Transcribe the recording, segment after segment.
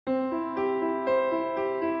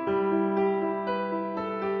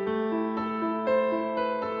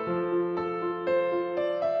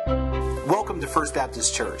welcome to First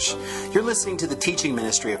Baptist Church. You're listening to the teaching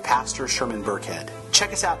ministry of Pastor Sherman Burkhead.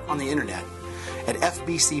 Check us out on the internet at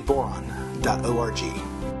fbcboron.org.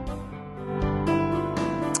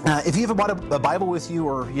 If you have a Bible with you,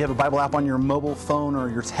 or you have a Bible app on your mobile phone or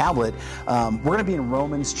your tablet, we're going to be in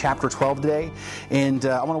Romans chapter 12 today. And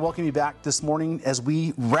I want to welcome you back this morning as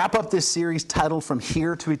we wrap up this series titled From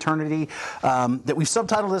Here to Eternity, that we've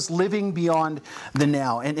subtitled as Living Beyond the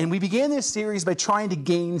Now. And we began this series by trying to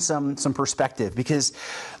gain some perspective, because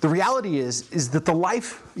the reality is that the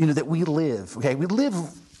life that we live, we live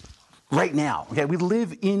right now. We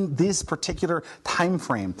live in this particular time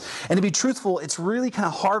frame. And to be truthful, it's really kind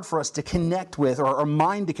of hard for us to connect with, or our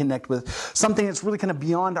mind to connect with, something that's really kind of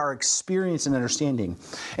beyond our experience and understanding.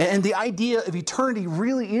 And the idea of eternity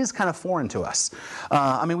really is kind of foreign to us.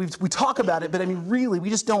 We talk about it, but really, we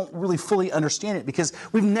just don't really fully understand it, because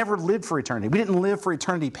we've never lived for eternity. We didn't live for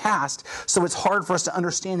eternity past, so it's hard for us to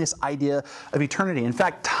understand this idea of eternity. In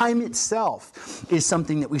fact, time itself is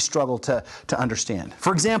something that we struggle to understand.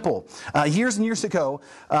 For example, years and years ago,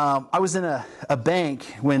 I was in a bank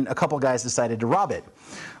when a couple guys decided to rob it.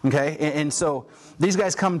 And so these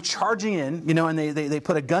guys come charging in, and they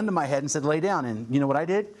put a gun to my head and said, "Lay down." And you know what I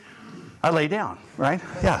did? I lay down, right?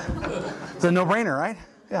 Yeah. It's a no-brainer, right?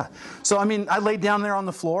 Yeah. So, I laid down there on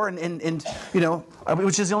the floor, and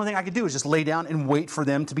which is the only thing I could do, is just lay down and wait for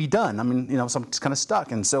them to be done. So I'm just kind of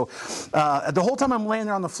stuck. And so the whole time I'm laying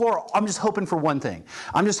there on the floor, I'm just hoping for one thing.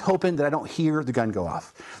 I'm just hoping that I don't hear the gun go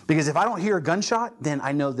off. Because if I don't hear a gunshot, then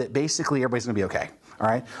I know that basically everybody's going to be okay. All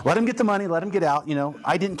right? Let them get the money. Let them get out.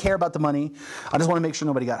 I didn't care about the money. I just want to make sure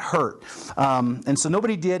nobody got hurt. And so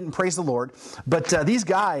nobody did, and praise the Lord. But these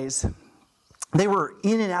guys, they were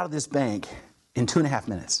in and out of this bank in 2.5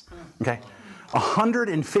 minutes.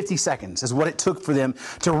 150 seconds is what it took for them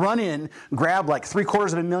to run in, grab like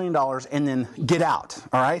 $750,000, and then get out.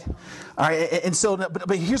 All right. And so,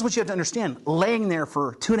 but here's what you have to understand: laying there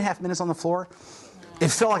for 2.5 minutes on the floor, it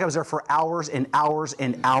felt like I was there for hours and hours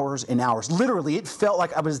and hours and hours. Literally, it felt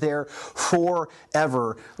like I was there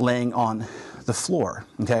forever, laying on the floor.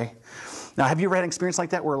 Now, have you ever had an experience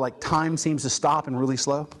like that, where like time seems to stop and really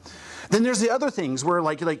slow? Then there's the other things where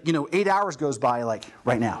 8 hours goes by like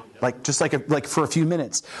right now, just for a few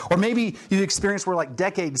minutes. Or maybe you've experienced where like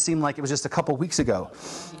decades seem like it was just a couple weeks ago.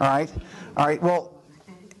 All right. Well,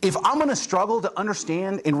 if I'm going to struggle to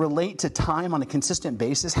understand and relate to time on a consistent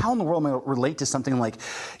basis, how in the world am I going to relate to something like,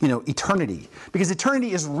 eternity? Because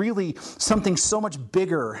eternity is really something so much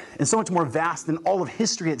bigger and so much more vast than all of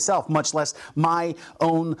history itself, much less my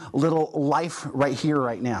own little life right here,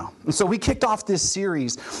 right now. And so we kicked off this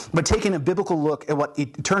series by taking a biblical look at what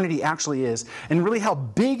eternity actually is, and really how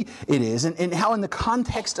big it is, and how in the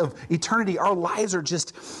context of eternity, our lives are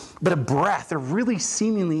just but a breath. They're really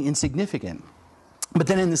seemingly insignificant. But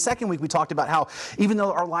then in the second week, we talked about how even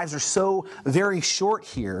though our lives are so very short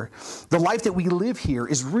here, the life that we live here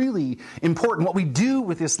is really important. What we do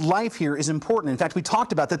with this life here is important. In fact, we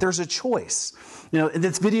talked about that there's a choice.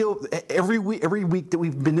 This video, every week that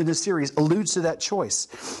we've been in this series, alludes to that choice.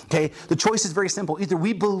 The choice is very simple. Either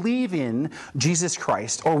we believe in Jesus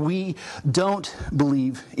Christ, or we don't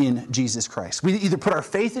believe in Jesus Christ. We either put our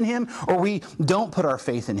faith in Him, or we don't put our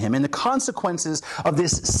faith in Him. And the consequences of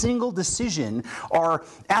this single decision are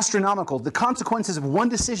astronomical. The consequences of one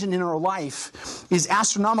decision in our life is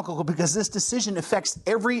astronomical, because this decision affects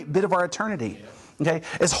every bit of our eternity.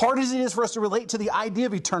 As hard as it is for us to relate to the idea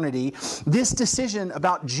of eternity, this decision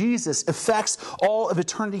about Jesus affects all of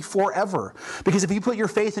eternity forever. Because if you put your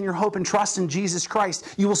faith and your hope and trust in Jesus Christ,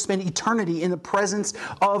 you will spend eternity in the presence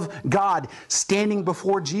of God, standing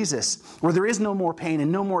before Jesus, where there is no more pain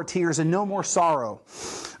and no more tears and no more sorrow.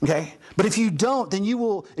 But if you don't,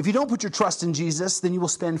 if you don't put your trust in Jesus, then you will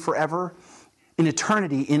spend forever in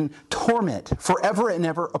eternity in torment, forever and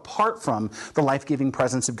ever, apart from the life-giving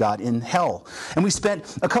presence of God in hell. And we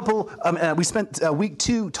spent week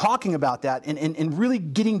 2 talking about that, and really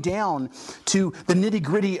getting down to the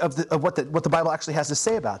nitty-gritty of what the Bible actually has to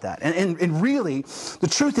say about that. And really, the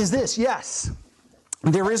truth is this: yes,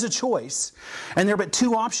 there is a choice, and there are but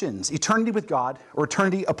two options: eternity with God, or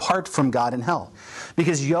eternity apart from God in hell.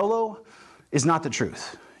 Because YOLO is not the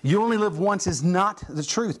truth. You only live once is not the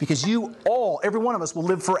truth, because every one of us will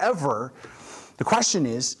live forever. The question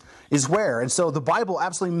is where. And so the Bible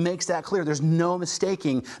absolutely makes that clear. There's no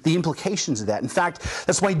mistaking the implications of that. In fact,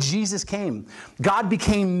 that's why Jesus came. God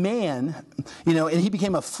became man, and He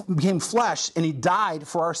became flesh, and He died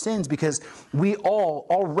for our sins, because we all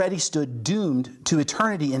already stood doomed to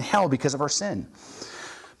eternity in hell because of our sin.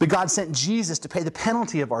 But God sent Jesus to pay the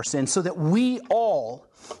penalty of our sin, so that we all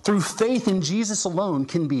through faith in Jesus alone,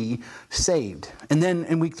 can be saved. And then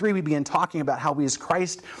in week 3, we began talking about how we as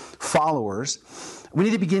Christ followers, we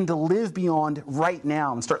need to begin to live beyond right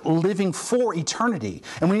now and start living for eternity.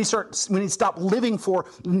 And we need to stop living for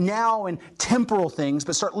now and temporal things,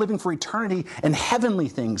 but start living for eternity and heavenly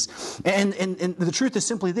things. And the truth is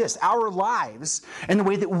simply this: our lives and the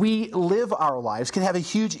way that we live our lives can have a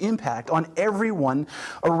huge impact on everyone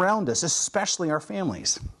around us, especially our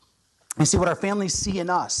families. You see, what our families see in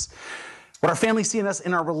us,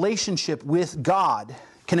 in our relationship with God,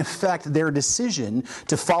 can affect their decision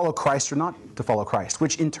to follow Christ or not to follow Christ,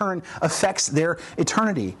 which in turn affects their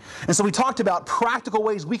eternity. And so we talked about practical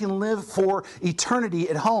ways we can live for eternity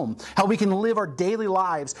at home, how we can live our daily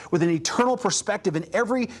lives with an eternal perspective in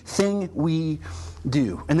everything we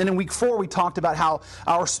do. And then in week 4, we talked about how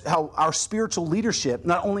our spiritual leadership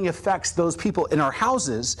not only affects those people in our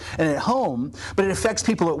houses and at home, but it affects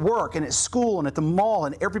people at work and at school and at the mall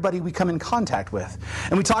and everybody we come in contact with.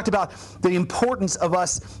 And we talked about the importance of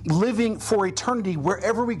us living for eternity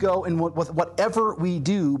wherever we go and with whatever we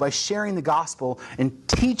do by sharing the gospel and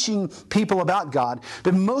teaching people about God,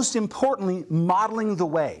 but most importantly, modeling the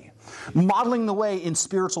way. Modeling the way in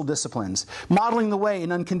spiritual disciplines, modeling the way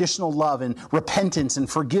in unconditional love and repentance and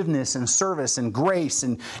forgiveness and service and grace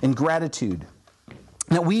and gratitude.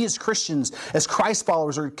 Now, we as Christians, as Christ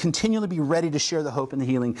followers, are continually be ready to share the hope and the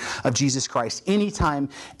healing of Jesus Christ anytime,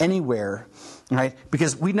 anywhere, right?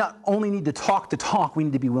 Because we not only need to talk the talk, we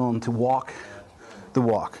need to be willing to walk the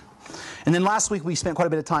walk. And then last week we spent quite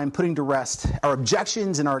a bit of time putting to rest our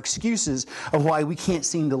objections and our excuses of why we can't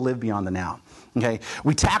seem to live beyond the now. Okay,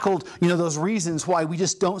 we tackled, those reasons why we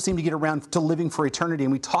just don't seem to get around to living for eternity.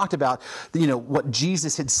 And we talked about, what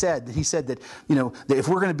Jesus had said. He said that, that if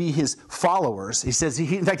we're going to be his followers, he says,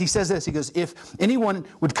 in fact, he says this, he goes, if anyone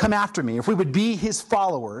would come after me, if we would be his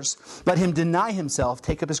followers, let him deny himself,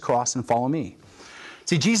 take up his cross and follow me.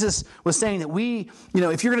 See, Jesus was saying that we,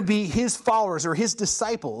 if you're going to be his followers or his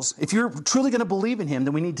disciples, if you're truly going to believe in him,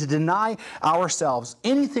 then we need to deny ourselves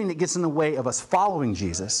anything that gets in the way of us following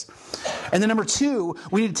Jesus. And then number 2,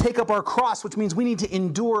 we need to take up our cross, which means we need to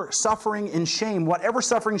endure suffering and shame, whatever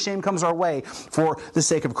suffering and shame comes our way for the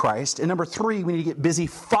sake of Christ. And number 3, we need to get busy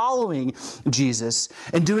following Jesus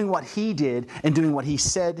and doing what he did and doing what he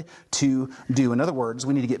said to do. In other words,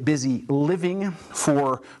 we need to get busy living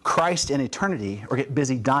for Christ and eternity, or get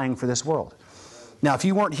busy dying for this world. Now, if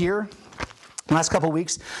you weren't here the last couple of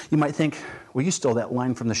weeks, you might think, well, you stole that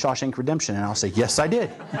line from the Shawshank Redemption. And I'll say, yes, I did.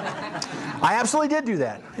 I absolutely did do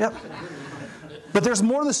that. Yep. But there's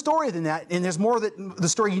more to the story than that, and there's more that the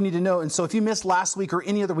story you need to know. And so if you missed last week or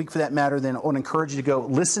any other week for that matter, then I want to encourage you to go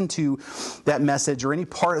listen to that message or any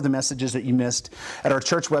part of the messages that you missed at our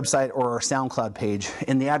church website or our SoundCloud page.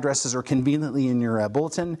 And the addresses are conveniently in your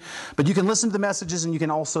bulletin. But you can listen to the messages, and you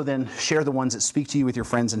can also then share the ones that speak to you with your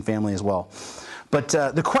friends and family as well. But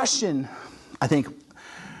the question, I think,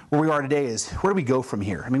 where we are today is, where do we go from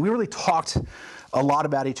here? I mean, we really talked a lot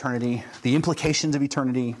about eternity, the implications of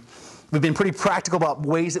eternity. We've been pretty practical about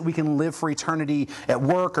ways that we can live for eternity at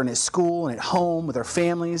work and at school and at home with our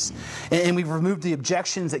families. And we've removed the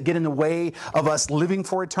objections that get in the way of us living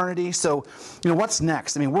for eternity. So, what's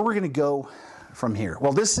next? I mean, where are we going to go from here?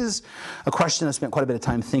 Well, this is a question I spent quite a bit of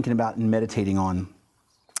time thinking about and meditating on.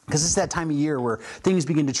 Because it's that time of year where things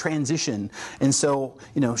begin to transition. And so,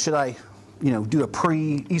 should I, do a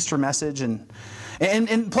pre-Easter message?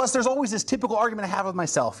 And plus, there's always this typical argument I have with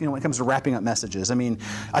myself, when it comes to wrapping up messages. I mean,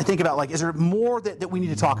 I think about, is there more that we need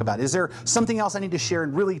to talk about? Is there something else I need to share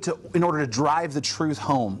in order to drive the truth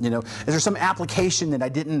home? Is there some application that I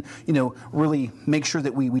didn't, really make sure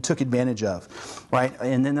that we took advantage of, right?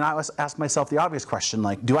 And then I ask myself the obvious question,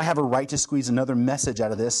 do I have a right to squeeze another message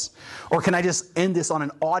out of this? Or can I just end this on an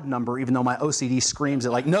odd number, even though my OCD screams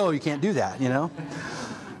at, no, you can't do that,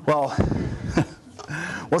 Well...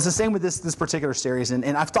 Well, it's the same with this particular series, and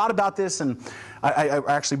I've thought about this, and I've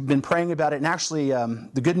actually been praying about it, and actually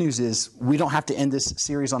the good news is we don't have to end this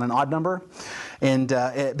series on an odd number, and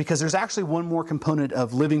because there's actually one more component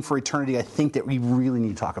of living for eternity I think that we really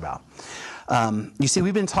need to talk about. You see,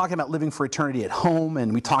 we've been talking about living for eternity at home,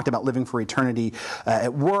 and we talked about living for eternity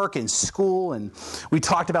at work and school, and we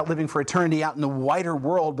talked about living for eternity out in the wider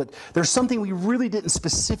world, but there's something we really didn't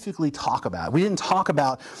specifically talk about. We didn't talk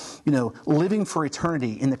about, living for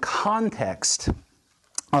eternity in the context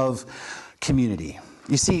of community.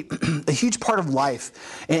 You see, a huge part of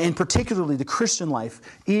life, and particularly the Christian life,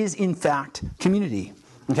 is in fact community.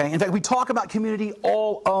 Okay? In fact, we talk about community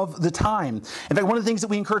all of the time. In fact, one of the things that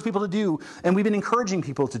we encourage people to do, and we've been encouraging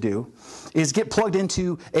people to do, is get plugged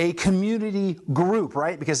into a community group,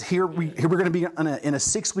 right? Because here we're going to be in a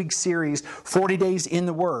 6-week series, 40 days in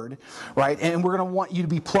the Word, right? And we're going to want you to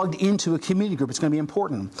be plugged into a community group. It's going to be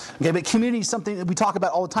important. Okay? But community is something that we talk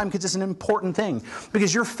about all the time because it's an important thing.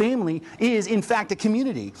 Because your family is, in fact, a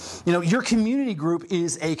community. You know, your community group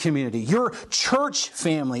is a community. Your church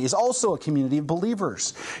family is also a community of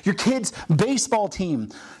believers. Your kids' baseball team,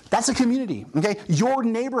 that's a community. Okay? Your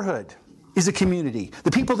neighborhood is a community.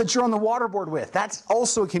 The people that you're on the water board with, that's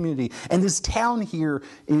also a community. And this town here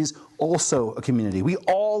is also a community. We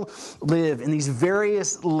all live in these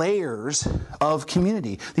various layers of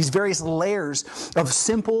community, these various layers of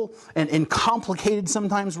simple and complicated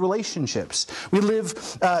sometimes relationships. We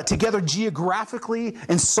live together geographically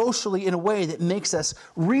and socially in a way that makes us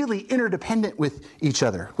really interdependent with each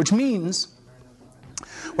other, which means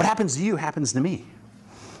what happens to you happens to me.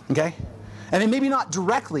 Okay? And maybe not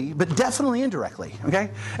directly, but definitely indirectly,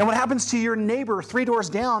 okay? And what happens to your neighbor 3 doors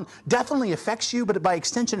down definitely affects you, but by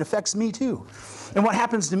extension affects me too. And what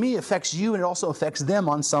happens to me affects you, and it also affects them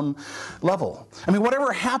on some level. I mean,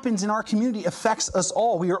 whatever happens in our community affects us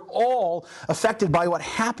all. We are all affected by what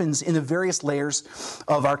happens in the various layers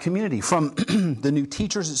of our community, from the new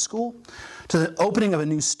teachers at school, to the opening of a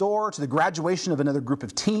new store, to the graduation of another group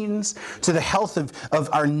of teens, to the health of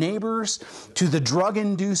our neighbors, to the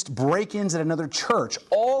drug-induced break-ins at another church.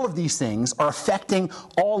 All of these things are affecting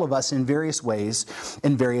all of us in various ways,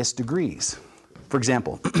 in various degrees. For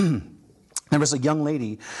example, there was a young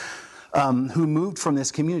lady who moved from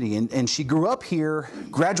this community, and she grew up here,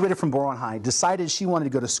 graduated from Boron High, decided she wanted to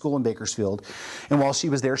go to school in Bakersfield, and while she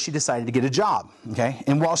was there, she decided to get a job, okay?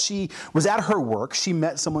 And while she was at her work, she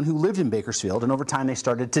met someone who lived in Bakersfield, and over time they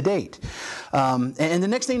started to date. And the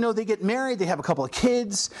next thing you know, they get married, they have a couple of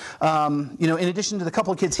kids, you know, in addition to the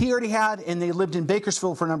couple of kids he already had, and they lived in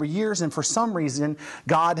Bakersfield for a number of years, and for some reason,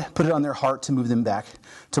 God put it on their heart to move them back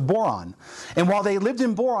to Boron. And while they lived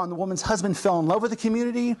in Boron, the woman's husband fell in love with the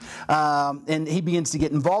community, and he begins to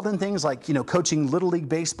get involved in things like, you know, coaching Little League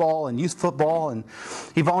baseball and youth football, and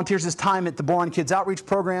he volunteers his time at the Boron Kids Outreach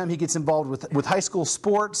Program. He gets involved with high school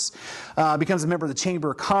sports, becomes a member of the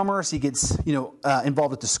Chamber of Commerce. He gets, you know,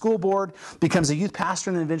 involved with the school board, becomes a youth pastor,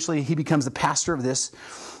 and then eventually he becomes the pastor of this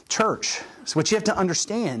church. So what you have to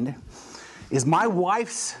understand is my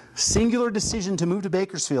wife's singular decision to move to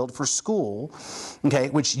Bakersfield for school, okay,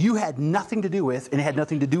 which you had nothing to do with, and it had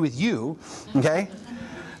nothing to do with you, okay?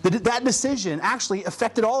 That decision actually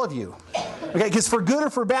affected all of you, okay? Because for good or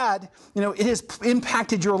for bad, you know, it has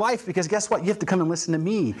impacted your life, because guess what? You have to come and listen to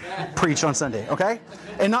me preach on Sunday, okay?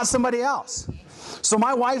 And not somebody else. So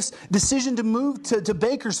my wife's decision to move to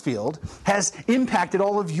Bakersfield has impacted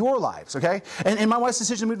all of your lives, okay? And my wife's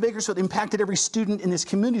decision to move to Bakersfield impacted every student in this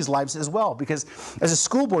community's lives as well, because as a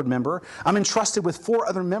school board member, I'm entrusted with 4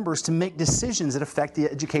 other members to make decisions that affect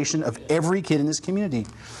the education of every kid in this community.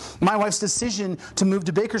 My wife's decision to move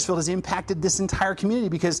to Bakersfield has impacted this entire community,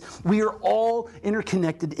 because we are all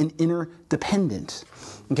interconnected and interdependent,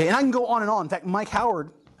 okay? And I can go on and on. In fact, Mike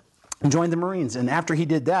Howard joined the Marines, and after he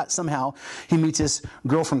did that, somehow he meets this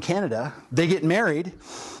girl from Canada. They get married,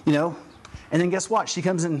 you know, and then guess what? She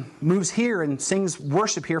comes and moves here and sings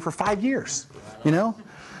worship here for 5 years, you know?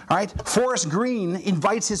 All right? Forrest Green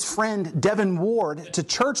invites his friend Devin Ward to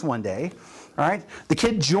church one day. All right? The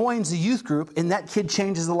kid joins the youth group, and that kid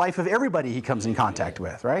changes the life of everybody he comes in contact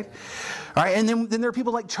with, right? All right, and then there are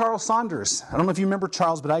people like Charles Saunders. I don't know if you remember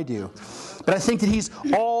Charles, but I do. But I think that he's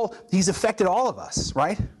affected all of us,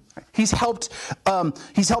 right? He's helped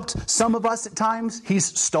some of us at times.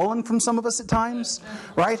 He's stolen from some of us at times,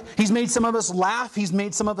 right? He's made some of us laugh. He's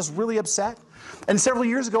made some of us really upset. And several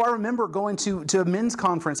years ago, I remember going to a men's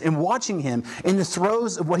conference and watching him in the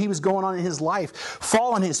throes of what he was going on in his life,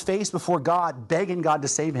 fall on his face before God, begging God to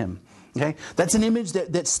save him. Okay? That's an image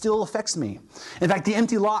that still affects me. In fact, the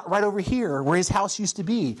empty lot right over here where his house used to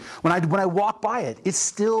be, when I walk by it, it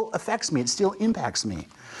still affects me. It still impacts me.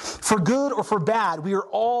 For good or for bad, we are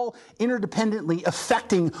all interdependently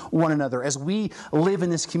affecting one another as we live in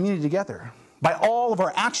this community together. By all of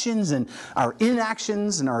our actions and our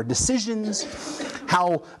inactions and our decisions,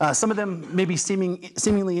 how some of them may be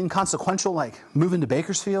seemingly inconsequential, like moving to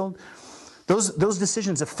Bakersfield, those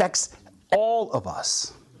decisions affects all of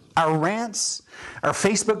us. Our rants, our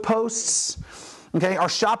Facebook posts, okay, our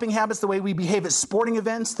shopping habits, the way we behave at sporting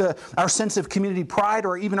events, our sense of community pride,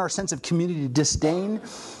 or even our sense of community disdain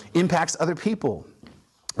impacts other people.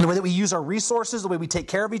 The way that we use our resources, the way we take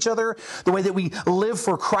care of each other, the way that we live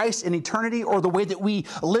for Christ in eternity, or the way that we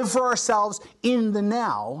live for ourselves in the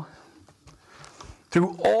now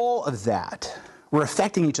through all of that, we're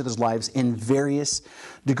affecting each other's lives in various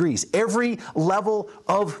degrees. Every level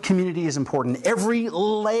of community is important. Every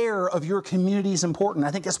layer of your community is important.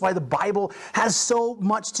 I think that's why the Bible has so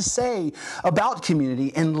much to say about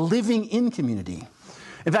community and living in community.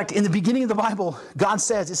 In fact, in the beginning of the Bible, God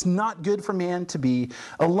says it's not good for man to be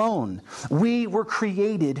alone. We were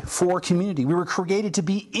created for community. We were created to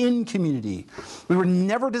be in community. We were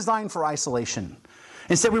never designed for isolation.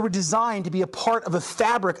 Instead, we were designed to be a part of a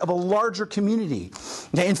fabric of a larger community.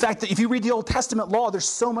 Okay? In fact, if you read the Old Testament law, there's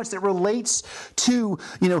so much that relates to,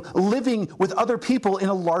 living with other people in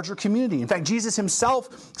a larger community. In fact, Jesus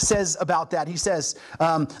himself says about that. He says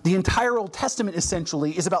the entire Old Testament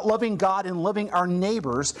essentially is about loving God and loving our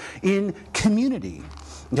neighbors in community.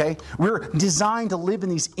 Okay? We're designed to live in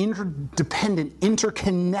these interdependent,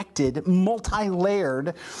 interconnected,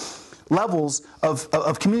 multi-layered levels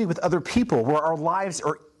of community with other people where our lives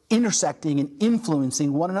are intersecting and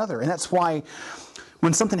influencing one another. And that's why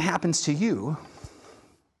when something happens to you,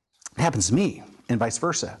 it happens to me and vice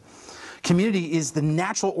versa. Community is the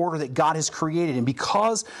natural order that God has created. And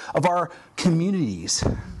because of our communities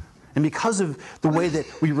and because of the way that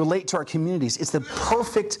we relate to our communities, it's the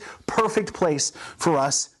perfect place for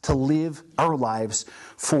us to live our lives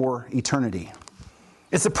for eternity.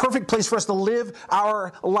 It's the perfect place for us to live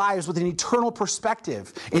our lives with an eternal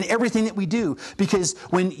perspective in everything that we do. Because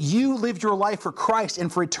when you live your life for Christ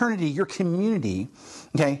and for eternity, your community,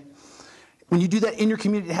 okay, when you do that in your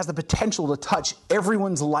community, it has the potential to touch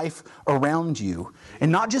everyone's life around you.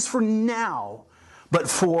 And not just for now, but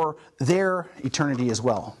for their eternity as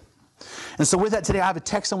well. And so with that today, I have a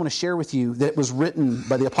text I want to share with you that was written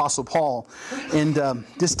by the Apostle Paul. And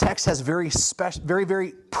this text has very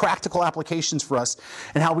practical applications for us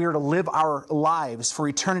and how we are to live our lives for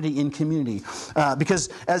eternity in community. Because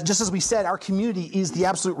just as we said, our community is the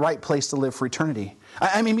absolute right place to live for eternity.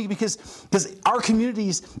 I mean, because our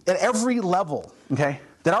communities at every level, okay,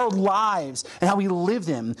 that our lives and how we live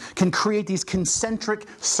them can create these concentric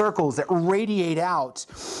circles that radiate out,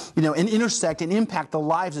 and intersect and impact the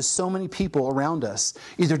lives of so many people around us,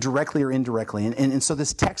 either directly or indirectly. And so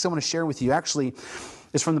this text I want to share with you actually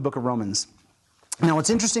is from the book of Romans. Now,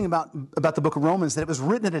 what's interesting about the book of Romans is that it was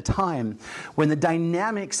written at a time when the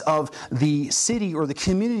dynamics of the city or the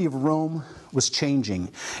community of Rome was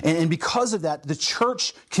changing. And because of that, the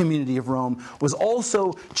church community of Rome was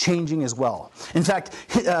also changing as well. In fact,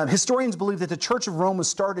 historians believe that the church of Rome was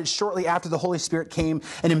started shortly after the Holy Spirit came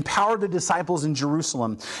and empowered the disciples in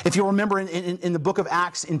Jerusalem. If you'll remember in the book of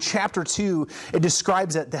Acts, in chapter 2, it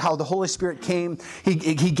describes how the Holy Spirit came. He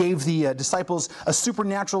gave the disciples a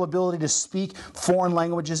supernatural ability to speak foreign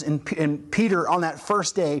languages. And Peter, on that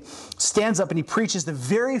first day, stands up and he preaches the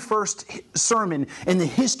very first sermon in the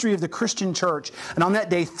history of the Christian church. And on that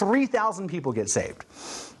day, 3,000 people get saved.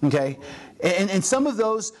 Okay? And some of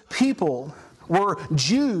those people were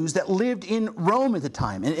Jews that lived in Rome at the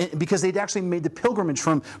time, because they'd actually made the pilgrimage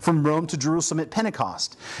from Rome to Jerusalem at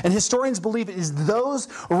Pentecost. And historians believe it is those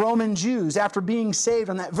Roman Jews, after being saved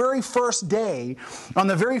on that very first day, on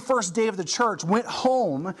the very first day of the church, went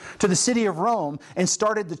home to the city of Rome and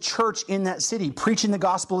started the church in that city, preaching the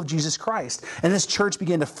gospel of Jesus Christ. And this church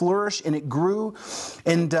began to flourish, and it grew,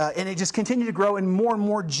 and it just continued to grow, and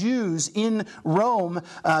more Jews in Rome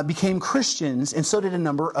became Christians, and so did a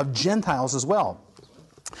number of Gentiles as well.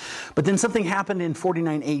 But then something happened in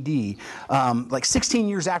 49 AD. Like 16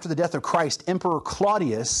 years after the death of Christ, Emperor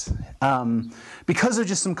Claudius, because of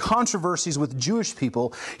just some controversies with Jewish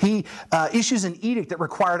people, he issues an edict that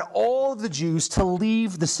required all of the Jews to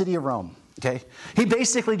leave the city of Rome. Okay? He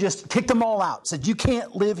basically just kicked them all out, said, you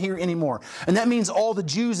can't live here anymore. And that means all the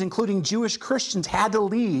Jews, including Jewish Christians, had to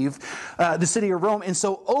leave the city of Rome. And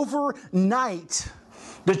so overnight,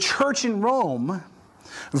 the church in Rome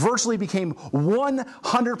virtually became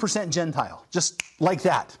 100% Gentile, just like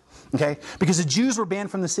that, okay? Because the Jews were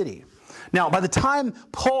banned from the city. Now, by the time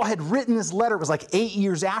Paul had written this letter, it was like 8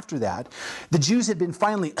 years after that, the Jews had been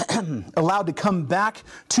finally allowed to come back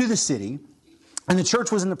to the city, and the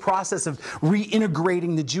church was in the process of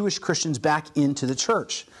reintegrating the Jewish Christians back into the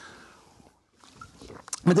church.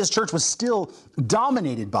 But this church was still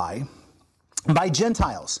dominated by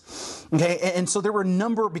Gentiles. Okay, and so there were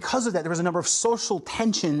because of that, there was a number of social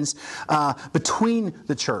tensions between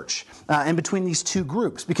the church and between these two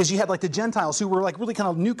groups. Because you had like the Gentiles who were like really kind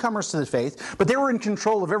of newcomers to the faith, but they were in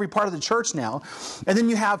control of every part of the church now. And then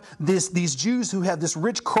you have these Jews who have this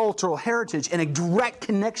rich cultural heritage and a direct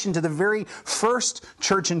connection to the very first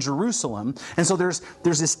church in Jerusalem. And so there's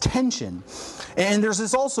this tension. And there's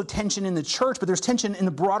this also tension in the church, but there's tension in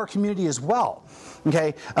the broader community as well.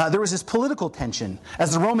 Okay, there was this political tension,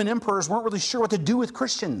 as the Roman emperors weren't really sure what to do with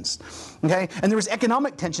Christians. Okay? And there was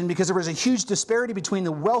economic tension because there was a huge disparity between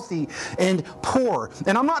the wealthy and poor.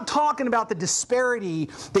 And I'm not talking about the disparity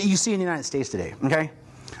that you see in the United States today. Okay?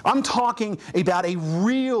 I'm talking about a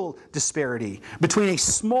real disparity between a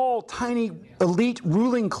small, tiny, elite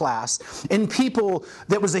ruling class and people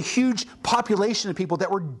that was a huge population of people that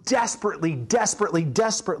were desperately, desperately,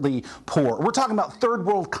 desperately poor. We're talking about third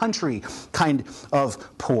world country kind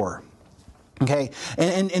of poor. Okay,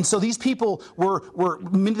 and so these people were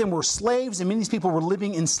many of them were slaves, and many of these people were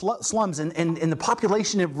living in slums, and the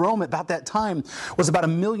population of Rome at about that time was about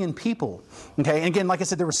 1 million people. Okay, and again, like I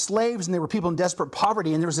said, there were slaves and there were people in desperate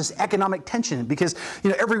poverty, and there was this economic tension because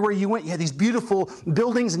everywhere you went, you had these beautiful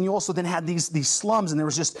buildings, and you also then had these slums, and there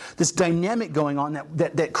was just this dynamic going on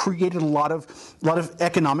that created a lot of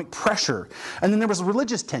economic pressure, and then there was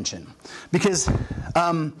religious tension because.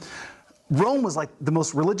 Rome was like the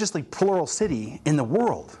most religiously plural city in the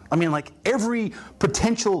world. I mean, like every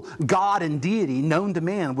potential god and deity known to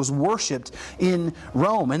man was worshipped in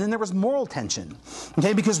Rome. And then there was moral tension,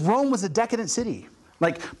 okay, because Rome was a decadent city.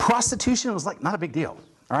 Like prostitution was like not a big deal,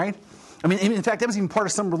 all right? I mean, in fact, that was even part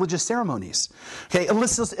of some religious ceremonies. Okay,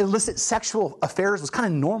 illicit sexual affairs was kind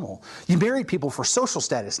of normal. You married people for social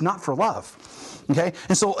status, not for love. Okay,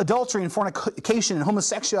 and so adultery and fornication and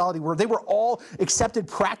homosexuality were all accepted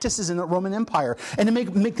practices in the Roman Empire. And to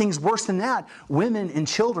make things worse than that, women and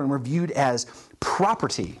children were viewed as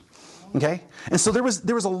property. Okay, and so there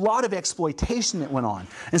was a lot of exploitation that went on,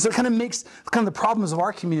 and so it kind of makes the problems of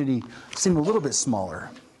our community seem a little bit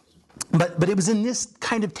smaller. But it was in this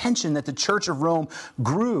kind of tension that the Church of Rome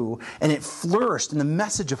grew and it flourished and the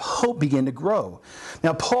message of hope began to grow.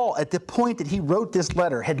 Now, Paul, at the point that he wrote this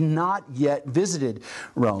letter, had not yet visited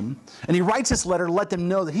Rome. And he writes this letter to let them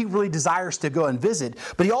know that he really desires to go and visit.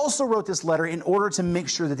 But he also wrote this letter in order to make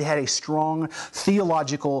sure that they had a strong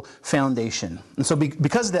theological foundation. And so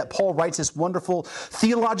because of that, Paul writes this wonderful,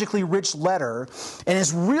 theologically rich letter. And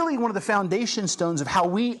it's really one of the foundation stones of how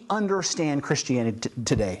we understand Christianity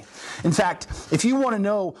today. In fact, if you want to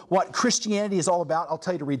know what Christianity is all about, I'll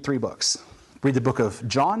tell you to read 3 books. Read the book of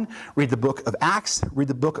John, read the book of Acts, read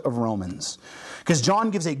the book of Romans. Because John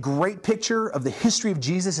gives a great picture of the history of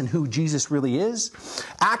Jesus and who Jesus really is.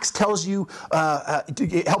 Acts tells you,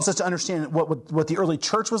 it helps us to understand what the early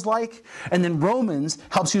church was like. And then Romans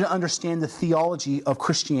helps you to understand the theology of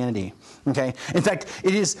Christianity. Okay? In fact,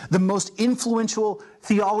 it is the most influential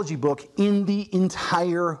theology book in the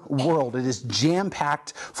entire world. It is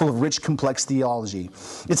jam-packed full of rich, complex theology.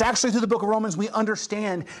 It's actually through the book of Romans we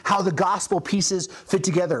understand how the gospel pieces fit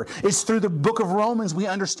together. It's through the book of Romans we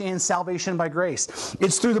understand salvation by grace.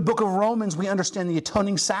 It's through the book of Romans we understand the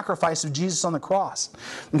atoning sacrifice of Jesus on the cross.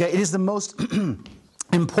 Okay, it is the most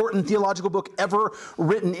important theological book ever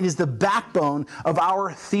written. It is the backbone of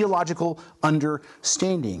our theological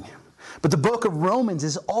understanding. But the book of Romans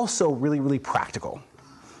is also really, really practical.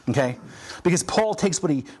 Okay? Because Paul takes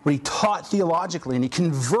what he taught theologically and he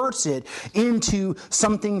converts it into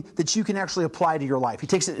something that you can actually apply to your life. He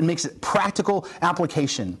takes it and makes it practical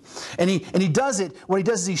application. And he does it, what he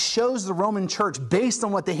does is he shows the Roman church, based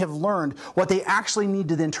on what they have learned, what they actually need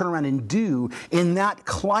to then turn around and do in that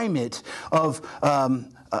climate of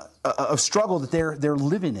struggle that they're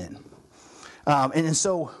living in. And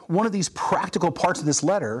so one of these practical parts of this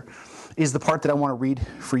letter is the part that I want to read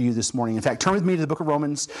for you this morning. In fact, turn with me to the book of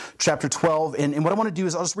Romans, chapter 12. And what I want to do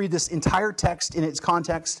is I'll just read this entire text in its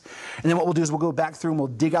context. And then what we'll do is we'll go back through and we'll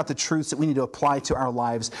dig out the truths that we need to apply to our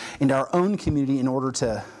lives and our own community in order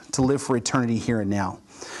to live for eternity here and now.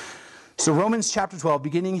 So Romans chapter 12,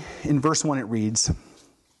 beginning in verse 1, it reads,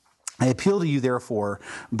 I appeal to you, therefore,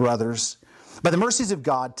 brothers, by the mercies of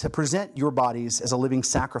God, to present your bodies as a living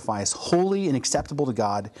sacrifice, holy and acceptable to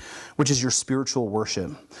God, which is your spiritual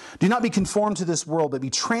worship. Do not be conformed to this world, but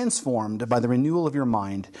be transformed by the renewal of your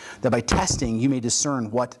mind, that by testing you may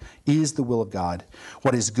discern what is the will of God,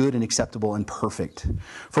 what is good and acceptable and perfect.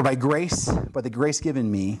 For by the grace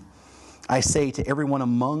given me, I say to everyone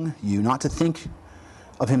among you not to think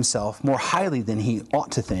of himself more highly than he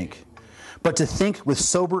ought to think, but to think with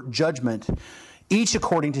sober judgment, each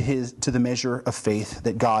according to the measure of faith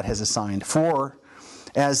that God has assigned. For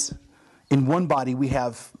as in one body we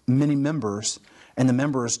have many members, and the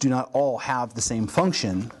members do not all have the same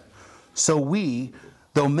function, so we,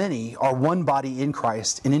 though many, are one body in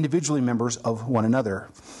Christ and individually members of one another.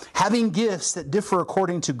 Having gifts that differ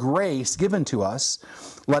according to grace given to us,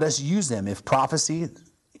 let us use them. If prophecy,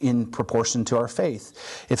 in proportion to our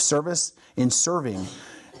faith. If service, in serving.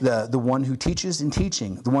 The one who teaches in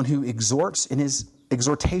teaching, the one who exhorts in his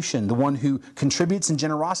exhortation, the one who contributes in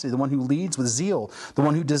generosity, the one who leads with zeal, the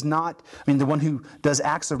one who the one who does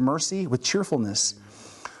acts of mercy with cheerfulness.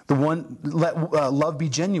 The one, let love be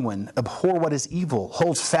genuine, abhor what is evil,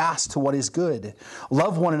 hold fast to what is good.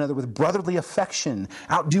 Love one another with brotherly affection,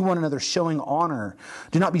 outdo one another showing honor.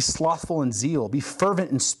 Do not be slothful in zeal, be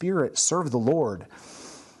fervent in spirit, serve the Lord.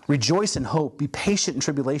 Rejoice in hope, be patient in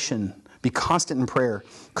tribulation, be constant in prayer.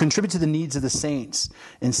 Contribute to the needs of the saints,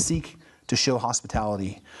 and seek to show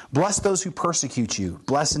hospitality. Bless those who persecute you,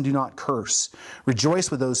 bless and do not curse.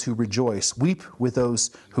 Rejoice with those who rejoice, weep with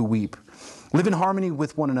those who weep. Live in harmony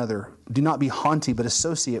with one another. Do not be haughty, but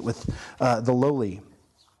associate with the lowly.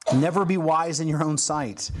 Never be wise in your own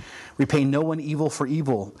sight. Repay no one evil for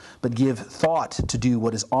evil, but give thought to do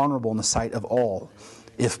what is honorable in the sight of all.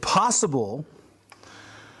 If possible,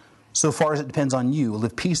 so far as it depends on you,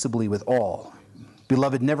 live peaceably with all.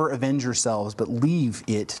 Beloved, never avenge yourselves, but leave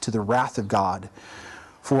it to the wrath of God.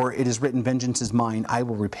 For it is written, vengeance is mine, I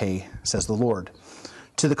will repay, says the Lord.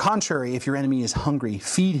 To the contrary, if your enemy is hungry,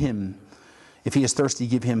 feed him. If he is thirsty,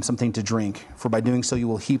 give him something to drink. For by doing so you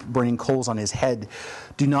will heap burning coals on his head.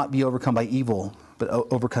 Do not be overcome by evil, but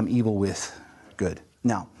overcome evil with good.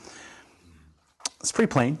 Now, it's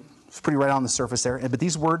pretty plain. It's pretty right on the surface there. But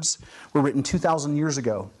these words were written 2,000 years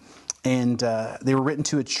ago. And they were written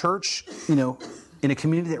to a church, in a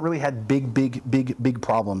community that really had big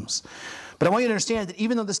problems. But I want you to understand that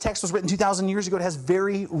even though this text was written 2,000 years ago, it has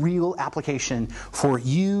very real application for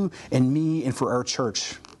you and me and for our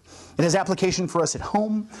church. It has application for us at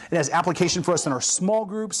home. It has application for us in our small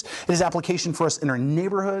groups. It has application for us in our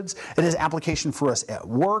neighborhoods. It has application for us at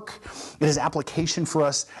work. It has application for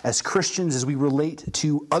us as Christians as we relate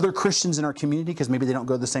to other Christians in our community because maybe they don't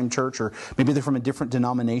go to the same church or maybe they're from a different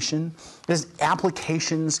denomination. It has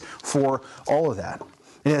applications for all of that.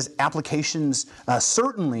 It has applications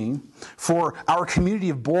certainly for our community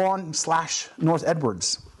of Boron/North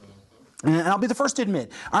Edwards. And I'll be the first to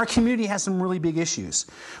admit, our community has some really big issues.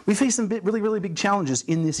 We face some really big challenges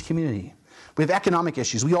in this community. We have economic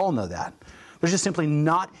issues. We all know that. There's just simply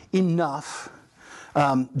not enough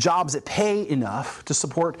jobs that pay enough to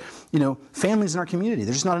support, families in our community.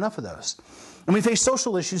 There's just not enough of those. And we face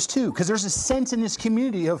social issues too, because there's a sense in this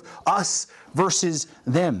community of us versus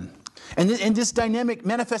them. And this dynamic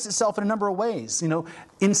manifests itself in a number of ways,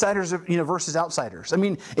 insiders versus outsiders. I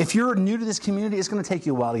mean, if you're new to this community, it's going to take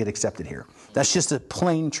you a while to get accepted here. That's just a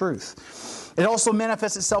plain truth. It also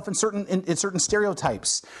manifests itself in certain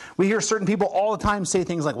stereotypes. We hear certain people all the time say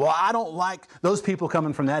things like, well, I don't like those people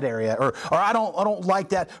coming from that area, or I don't like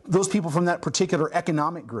those people from that particular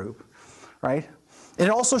economic group, right? And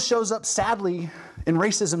it also shows up, sadly, in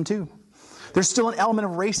racism too. There's still an element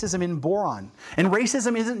of racism in Boron. And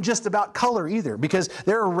racism isn't just about color either, because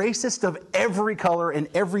there are racists of every color and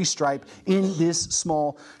every stripe in this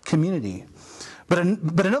small community. But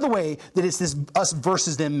another way that it's this us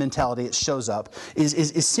versus them mentality it shows up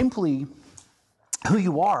is simply who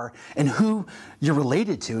you are and who you're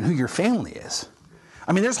related to and who your family is.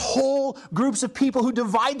 I mean, there's whole groups of people who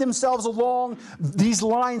divide themselves along these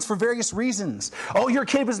lines for various reasons. Oh, your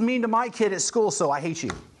kid was mean to my kid at school, so I hate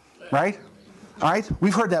you. Right? All right?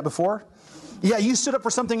 We've heard that before. Yeah, you stood up for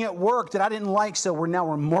something at work that I didn't like, so we're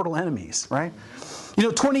mortal enemies, right?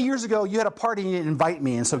 20 years ago, you had a party and you didn't invite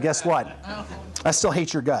me, and so guess what? I still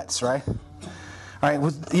hate your guts, right? All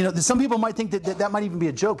right, some people might think that might even be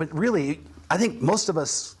a joke, but really, I think most of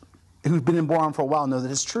us who've been in Boron for a while know that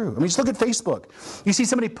it's true. I mean, just look at Facebook. You see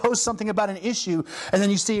somebody post something about an issue, and then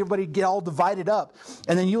you see everybody get all divided up,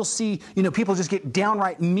 and then you'll see, people just get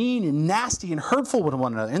downright mean and nasty and hurtful with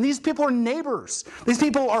one another. And these people are neighbors. These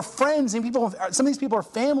people are friends, and some of these people are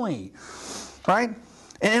family, right?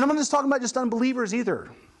 And I'm not just talking about just unbelievers either.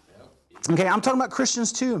 Okay, I'm talking about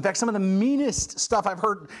Christians too. In fact, some of the meanest stuff I've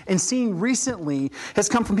heard and seen recently has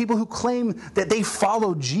come from people who claim that they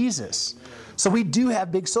follow Jesus. So we do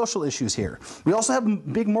have big social issues here. We also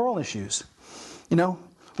have big moral issues,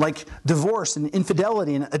 like divorce and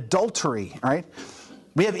infidelity and adultery, right?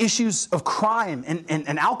 We have issues of crime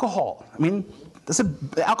and alcohol. I mean,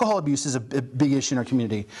 alcohol abuse is a big issue in our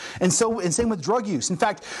community. And same with drug use. In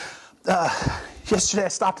fact, yesterday I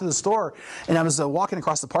stopped at the store and I was walking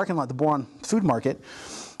across the parking lot, the Boron Food Market,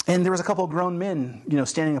 and there was a couple of grown men,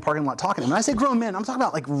 standing in the parking lot talking to them. And I say grown men, I'm talking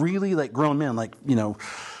about really grown men,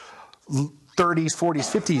 30s,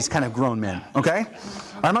 40s, 50s kind of grown men, okay?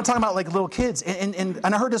 I'm not talking about little kids. And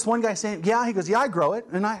I heard this one guy saying, he goes, I grow it,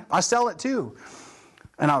 and I sell it too.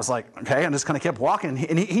 And I was like, okay, and just kind of kept walking.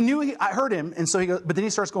 And he knew I heard him, and so he goes, but then he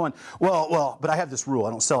starts going, well, but I have this rule. I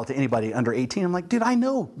don't sell it to anybody under 18. I'm like, dude, I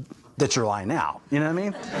know that you're lying now. You know what I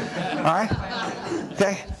mean? All right?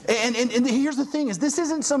 Okay? And here's the thing is this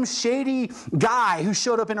isn't some shady guy who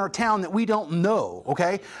showed up in our town that we don't know,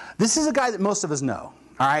 okay? This is a guy that most of us know.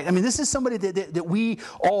 All right? I mean, this is somebody that we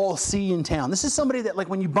all see in town. This is somebody that, like,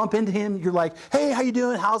 when you bump into him, you're like, hey, how you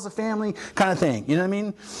doing? How's the family? Kind of thing. You know what I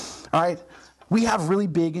mean? All right? We have really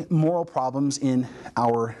big moral problems in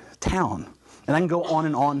our town. And I can go on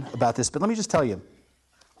and on about this, but let me just tell you.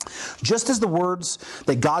 Just as the words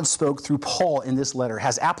that God spoke through Paul in this letter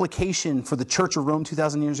has application for the Church of Rome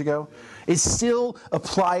 2,000 years ago, it still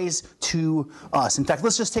applies to us. In fact,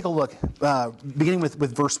 let's just take a look, beginning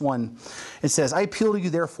with verse 1. It says, I appeal to you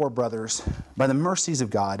therefore, brothers, by the mercies of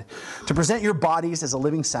God, to present your bodies as a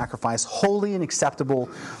living sacrifice, holy and acceptable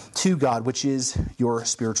to God, which is your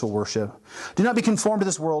spiritual worship. Do not be conformed to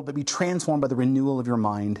this world, but be transformed by the renewal of your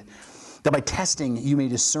mind, that by testing you may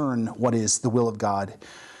discern what is the will of God,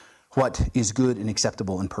 what is good and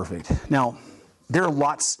acceptable and perfect. Now, there are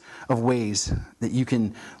lots of ways that you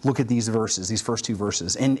can look at these verses, these first two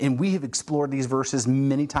verses. And we have explored these verses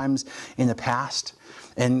many times in the past.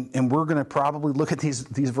 And we're going to probably look at these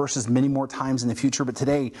verses many more times in the future. But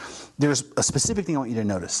today, there's a specific thing I want you to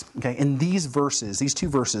notice. Okay? In these verses, these two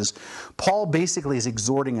verses, Paul basically is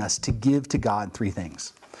exhorting us to give to God three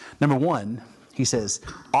things. Number one, he says,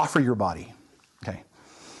 offer your body. Okay?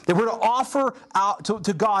 That we're to offer out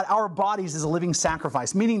to God our bodies as a living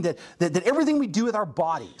sacrifice, meaning that everything we do with our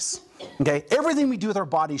bodies, okay, everything we do with our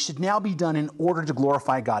bodies should now be done in order to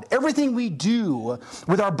glorify God. Everything we do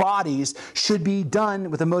with our bodies should be done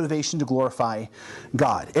with a motivation to glorify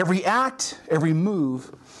God. Every act, every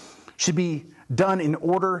move should be done in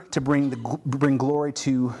order to bring glory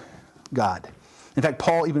to God. In fact,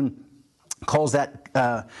 Paul even calls that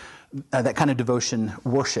kind of devotion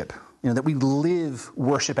worship. You know, that we live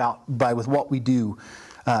worship out with what we do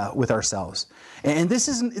with ourselves. And this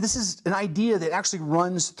is an idea that actually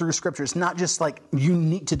runs through Scripture. It's not just like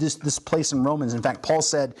unique to this place in Romans. In fact, Paul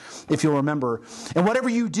said, if you'll remember, and whatever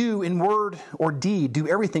you do in word or deed, do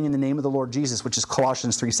everything in the name of the Lord Jesus, which is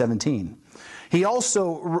Colossians 3:17. He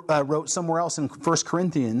also wrote somewhere else in 1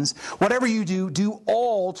 Corinthians, whatever you do, do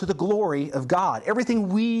all to the glory of God. Everything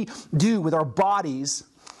we do with our bodies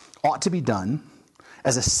ought to be done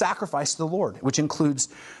as a sacrifice to the Lord, which includes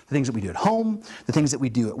the things that we do at home, the things that we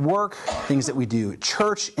do at work, things that we do at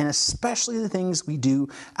church, and especially the things we do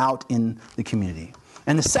out in the community.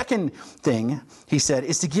 And the second thing, he said,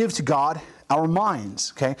 is to give to God our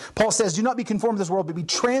minds. Okay? Paul says, do not be conformed to this world, but be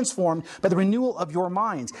transformed by the renewal of your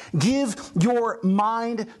minds. Give your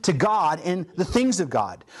mind to God and the things of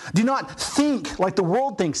God. Do not think like the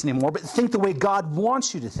world thinks anymore, but think the way God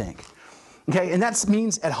wants you to think. Okay, and that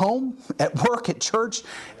means at home, at work, at church,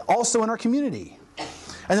 also in our community.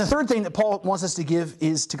 And the third thing that Paul wants us to give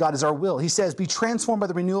is to God is our will. He says, be transformed by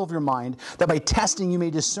the renewal of your mind, that by testing you may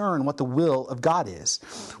discern what the will of God is,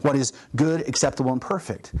 what is good, acceptable, and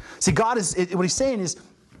perfect. See, God is, what he's saying is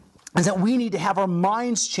that we need to have our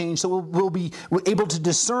minds changed so we'll be able to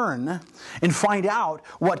discern and find out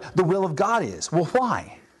what the will of God is. Well,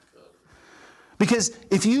 why? Because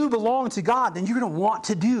if you belong to God, then you're going to want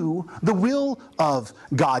to do the will of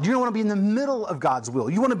God. You're going to want to be in the middle of God's will.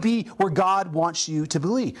 You want to be where God wants you to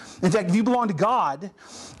be. In fact, if you belong to God,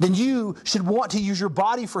 then you should want to use your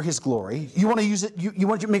body for His glory. You want to use it. You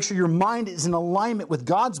want to make sure your mind is in alignment with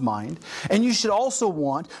God's mind. And you should also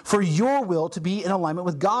want for your will to be in alignment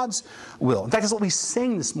with God's will. In fact, that's what we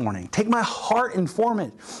sing this morning. Take my heart and form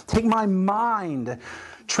it. Take my mind,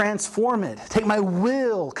 transform it. Take my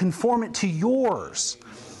will, conform it to yours.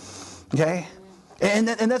 Okay? And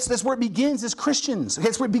that's where it begins as Christians. Okay?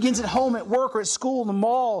 That's where it begins at home, at work, or at school, in the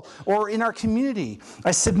mall, or in our community.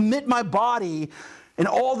 I submit my body and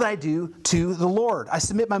all that I do to the Lord. I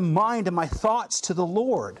submit my mind and my thoughts to the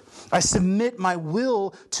Lord. I submit my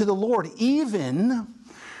will to the Lord, even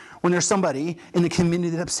when there's somebody in the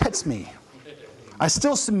community that upsets me. I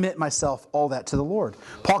still submit myself, all that, to the Lord.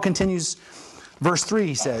 Paul continues. Verse 3,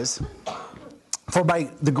 he says, for by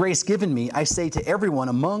the grace given me, I say to everyone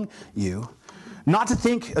among you, not to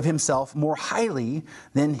think of himself more highly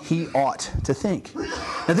than he ought to think.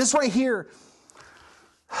 Now this right here,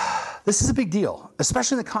 this is a big deal,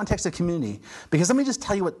 especially in the context of community, because let me just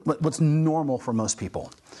tell you what's normal for most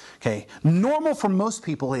people. Okay, normal for most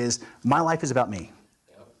people is, my life is about me.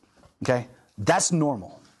 Okay, that's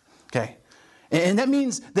normal. Okay. And that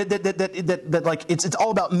means that like it's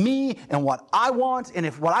all about me and what I want, and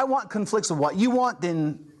if what I want conflicts with what you want,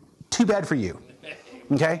 then too bad for you.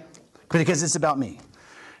 Okay? Because it's about me.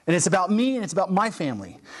 And it's about me and it's about my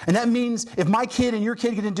family. And that means if my kid and your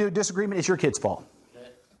kid get into a disagreement, it's your kid's fault.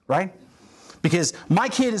 Right? Because my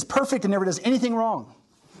kid is perfect and never does anything wrong.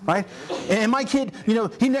 Right? And my kid,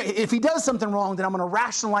 if he does something wrong, then I'm going to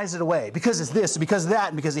rationalize it away. Because it's this, because of that,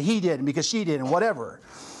 and because he did, and because she did, and whatever.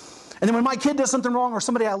 And then when my kid does something wrong, or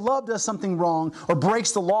somebody I love does something wrong, or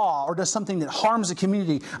breaks the law, or does something that harms the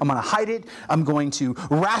community, I'm going to hide it, I'm going to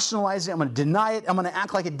rationalize it, I'm going to deny it, I'm going to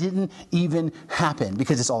act like it didn't even happen.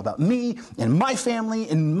 Because it's all about me, and my family,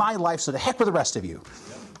 and my life, so the heck with the rest of you.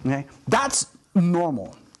 Okay? That's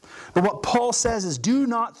normal. But what Paul says is, do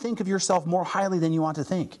not think of yourself more highly than you ought to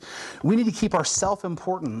think. We need to keep our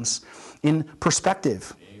self-importance in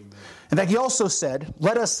perspective. Amen. In fact, he also said,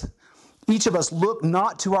 let us, each of us, look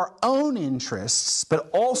not to our own interests, but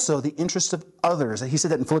also the interests of others. He said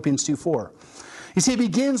that in Philippians 2:4. You see, it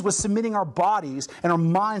begins with submitting our bodies and our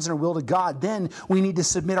minds and our will to God. Then we need to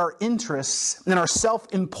submit our interests and our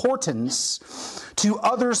self-importance to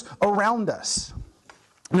others around us.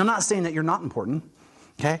 And I'm not saying that you're not important,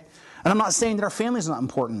 okay? And I'm not saying that our family is not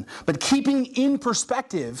important, but keeping in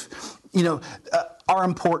perspective, our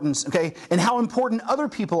importance, okay, and how important other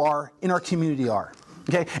people are in our community are,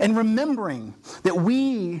 okay, and remembering that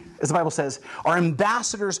we, as the Bible says, are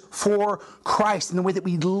ambassadors for Christ, and the way that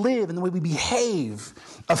we live and the way we behave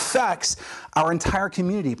affects our entire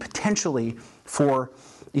community, potentially for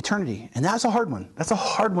eternity. And that's a hard one. That's a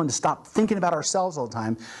hard one, to stop thinking about ourselves all the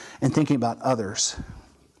time and thinking about others.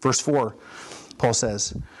 Verse 4, Paul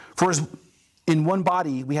says, for as in one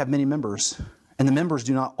body we have many members, and the members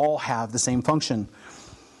do not all have the same function.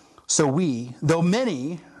 So we, though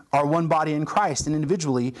many, are one body in Christ, and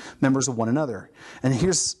individually members of one another. And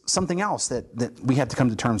here's something else that we have to come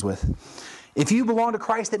to terms with. If you belong to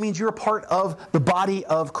Christ, that means you're a part of the body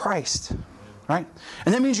of Christ. Right?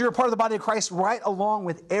 And that means you're a part of the body of Christ right along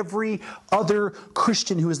with every other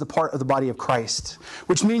Christian who is the part of the body of Christ.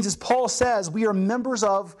 Which means, as Paul says, we are members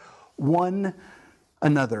of one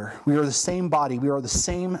another. We are the same body. We are the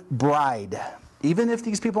same bride. Even if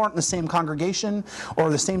these people aren't in the same congregation or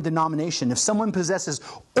the same denomination. If someone possesses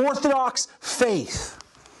Orthodox faith,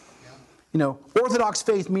 Orthodox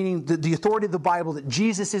faith meaning the authority of the Bible, that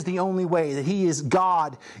Jesus is the only way, that He is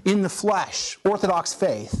God in the flesh. Orthodox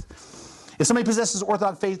faith. If somebody possesses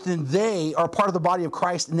Orthodox faith, then they are part of the body of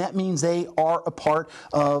Christ, and that means they are a part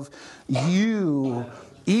of you,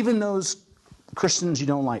 even those Christians you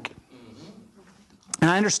don't like. And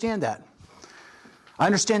I understand that. I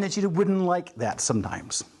understand that you wouldn't like that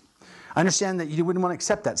sometimes. I understand that you wouldn't want to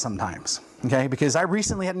accept that sometimes. Okay? Because I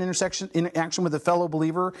recently had an interaction with a fellow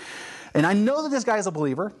believer, and I know that this guy is a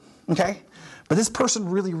believer. Okay? But this person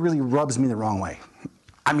really, really rubs me the wrong way.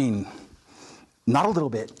 I mean, not a little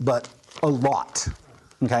bit, but a lot.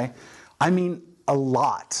 Okay? I mean, a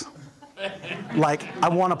lot. Like, I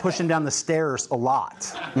want to push him down the stairs a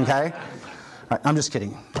lot. Okay? Right, I'm just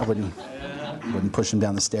kidding. I wouldn't push him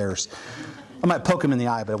down the stairs. I might poke him in the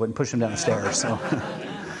eye, but I wouldn't push him down the stairs. So.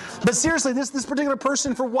 But seriously, this particular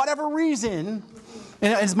person, for whatever reason,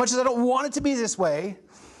 as much as I don't want it to be this way,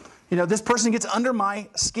 this person gets under my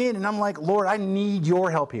skin, and I'm like, Lord, I need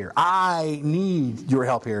your help here. I need your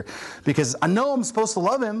help here. Because I know I'm supposed to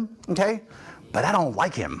love him, okay? But I don't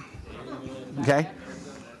like him. Okay?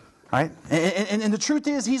 Right? And the truth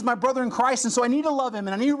is, he's my brother in Christ, and so I need to love him,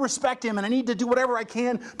 and I need to respect him, and I need to do whatever I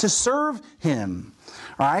can to serve him.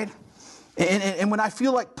 All right? And when I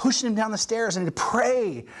feel like pushing him down the stairs, I need to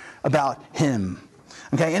pray about him.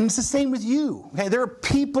 Okay? And it's the same with you. Okay? There are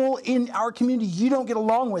people in our community you don't get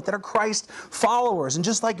along with that are Christ followers. And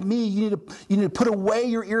just like me, you need to put away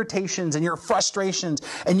your irritations and your frustrations,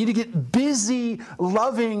 and you need to get busy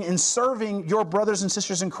loving and serving your brothers and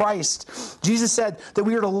sisters in Christ. Jesus said that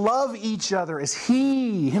we are to love each other as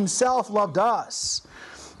He Himself loved us.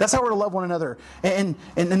 That's how we're to love one another. And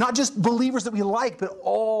not just believers that we like, but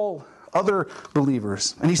all other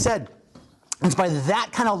believers. And He said, it's by that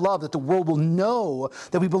kind of love that the world will know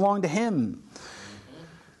that we belong to Him.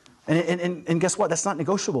 And guess what? That's not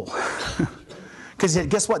negotiable. Because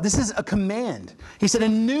guess what? This is a command. He said, a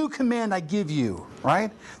new command I give you.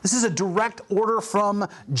 Right? This is a direct order from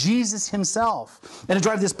Jesus Himself. And to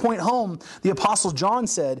drive this point home, the Apostle John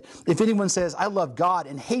said, if anyone says, I love God,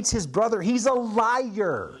 and hates his brother, he's a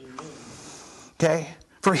liar. Okay?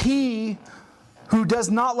 For he who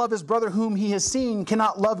does not love his brother whom he has seen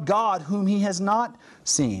cannot love God whom he has not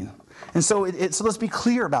seen. And so let's be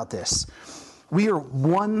clear about this. We are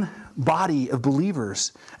one body of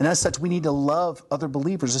believers, and as such, we need to love other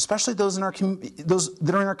believers, especially those that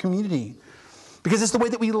are in our community. Because it's the way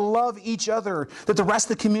that we love each other that the rest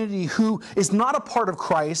of the community who is not a part of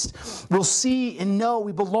Christ will see and know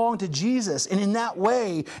we belong to Jesus. And in that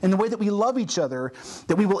way, in the way that we love each other,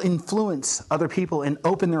 that we will influence other people and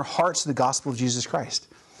open their hearts to the gospel of Jesus Christ.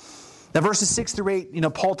 Now, verses 6 through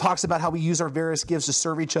 8, Paul talks about how we use our various gifts to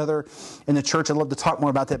serve each other in the church. I'd love to talk more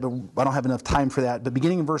about that, but I don't have enough time for that. But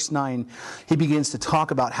beginning in verse 9, he begins to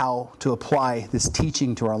talk about how to apply this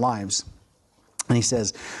teaching to our lives. And he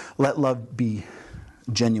says, let love be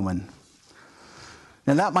genuine.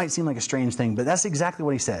 Now, that might seem like a strange thing, but that's exactly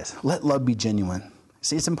what he says. Let love be genuine.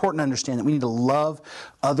 See, it's important to understand that we need to love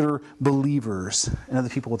other believers and other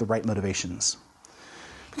people with the right motivations.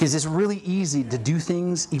 Because it's really easy to do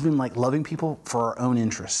things, even like loving people, for our own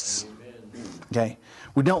interests. Okay?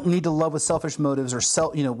 We don't need to love with selfish motives or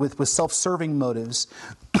with self-serving motives.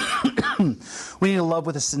 We need to love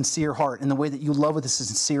with a sincere heart. And the way that you love with a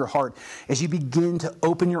sincere heart is you begin to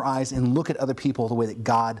open your eyes and look at other people the way that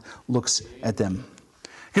God looks at them.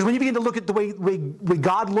 Because when you begin to look at the way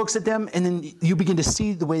God looks at them, and then you begin to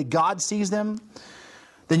see the way God sees them,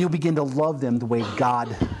 then you'll begin to love them the way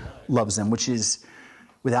God loves them, which is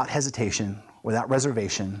without hesitation, without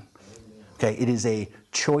reservation. Okay, it is a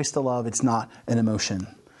choice to love. It's not an emotion.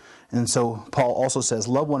 And so Paul also says,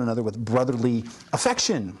 love one another with brotherly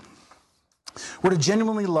affection. We're to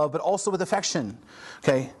genuinely love, but also with affection.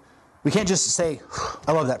 Okay, we can't just say,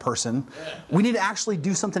 I love that person. We need to actually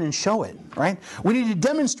do something and show it, right? We need to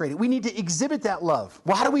demonstrate it. We need to exhibit that love.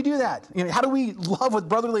 Well, how do we do that? How do we love with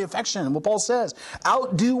brotherly affection? Well, Paul says,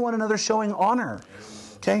 outdo one another showing honor.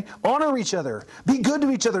 Okay? Honor each other. Be good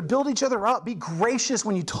to each other. Build each other up. Be gracious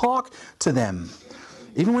when you talk to them,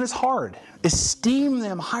 even when it's hard. Esteem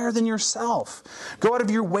them higher than yourself. Go out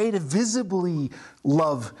of your way to visibly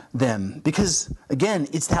love them. Because, again,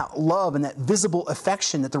 it's that love and that visible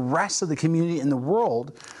affection that the rest of the community and the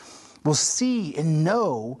world will see and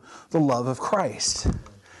know the love of Christ.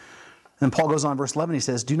 And Paul goes on, verse 11, he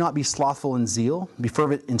says, do not be slothful in zeal. Be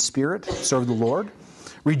fervent in spirit. Serve the Lord.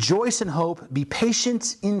 Rejoice in hope, be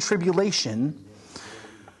patient in tribulation,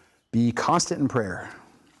 be constant in prayer.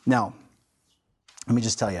 Now, let me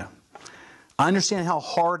just tell you, I understand how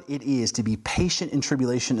hard it is to be patient in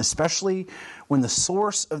tribulation, especially when the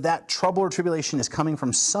source of that trouble or tribulation is coming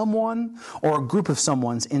from someone or a group of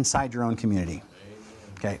someone's inside your own community.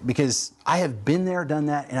 Okay, because I have been there, done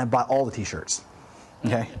that, and I bought all the t-shirts.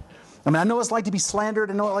 Okay? I know what it's like to be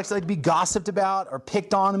slandered, I know what it's like to be gossiped about or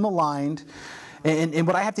picked on and maligned. And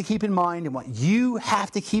what I have to keep in mind, and what you have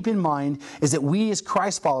to keep in mind, is that we as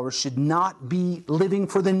Christ followers should not be living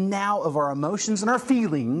for the now of our emotions and our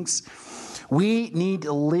feelings. We need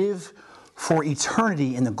to live for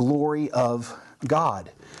eternity in the glory of God.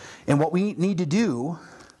 And what we need to do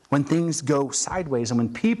when things go sideways and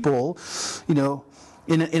when people,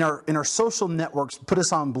 in our social networks put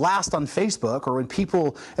us on blast on Facebook, or when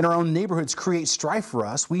people in our own neighborhoods create strife for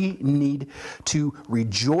us, we need to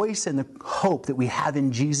rejoice in the hope that we have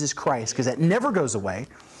in Jesus Christ, because that never goes away.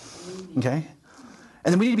 Okay?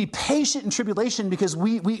 And then we need to be patient in tribulation because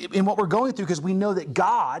we in what we're going through, because we know that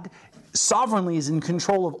God sovereignly is in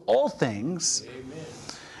control of all things. Amen.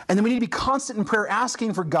 And then we need to be constant in prayer,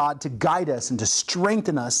 asking for God to guide us and to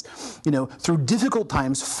strengthen us, through difficult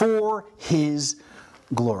times for His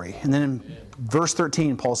glory. And then in verse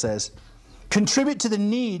 13, Paul says, contribute to the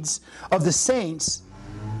needs of the saints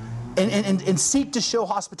and seek to show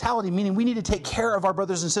hospitality, meaning we need to take care of our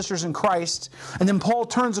brothers and sisters in Christ. And then Paul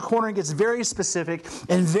turns a corner and gets very specific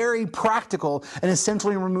and very practical and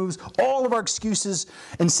essentially removes all of our excuses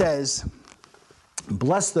and says,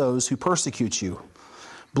 bless those who persecute you.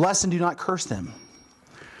 Bless and do not curse them.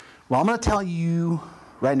 Well, I'm going to tell you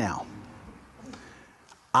right now,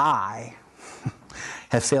 I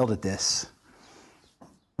have failed at this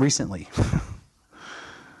recently.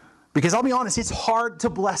 Because I'll be honest, it's hard to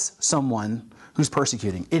bless someone who's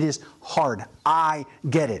persecuting. It is hard. I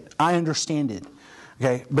get it. I understand it.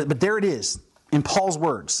 Okay? But there it is in Paul's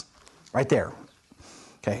words, right there.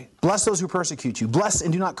 Okay? Bless those who persecute you. Bless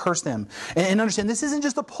and do not curse them. And understand, this isn't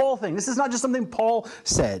just a Paul thing. This is not just something Paul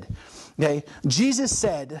said. Okay? Jesus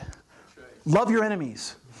said, love your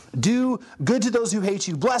enemies. Do good to those who hate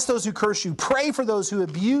you. Bless those who curse you. Pray for those who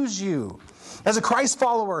abuse you. As a Christ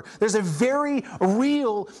follower, there's a very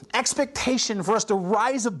real expectation for us to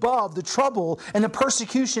rise above the trouble and the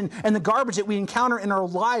persecution and the garbage that we encounter in our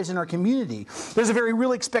lives, in our community. There's a very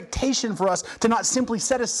real expectation for us to not simply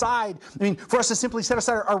set aside, for us to simply set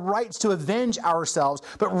aside our rights to avenge ourselves,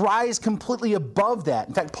 but rise completely above that.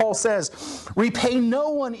 In fact, Paul says, repay no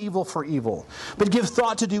one evil for evil, but give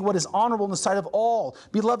thought to do what is honorable in the sight of all.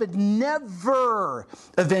 Beloved, never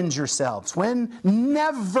avenge yourselves. When?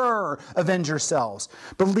 Never avenge yourselves.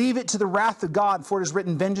 But leave it to the wrath of God, for it is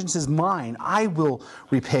written, vengeance is mine. I will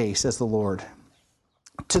repay, says the Lord.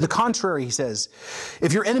 To the contrary, he says,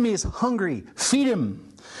 if your enemy is hungry, feed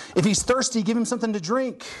him. If he's thirsty, give him something to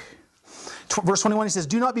drink. Verse 21, he says,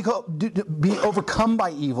 do not be overcome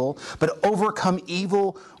by evil, but overcome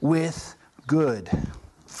evil with good.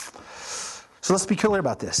 So let's be clear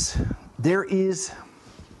about this. There is,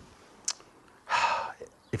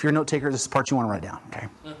 if you're a note taker, this is the part you want to write down, okay?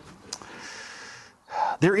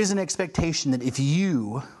 There is an expectation that if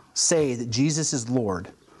you say that Jesus is Lord,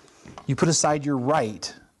 you put aside your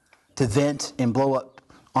right to vent and blow up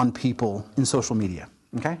on people in social media,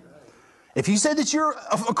 okay? If you said that you're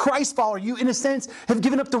a Christ follower, you, in a sense, have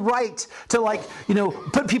given up the right to,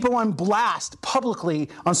 put people on blast publicly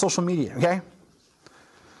on social media, okay?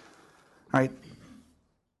 All right.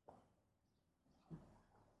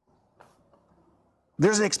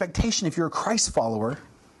 There's an expectation, if you're a Christ follower,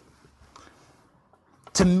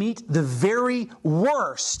 to meet the very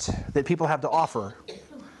worst that people have to offer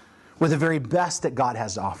with the very best that God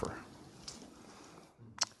has to offer.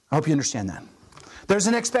 I hope you understand that. There's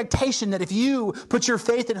an expectation that if you put your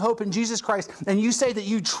faith and hope in Jesus Christ and you say that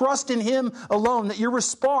you trust in Him alone, that your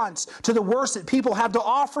response to the worst that people have to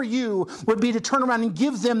offer you would be to turn around and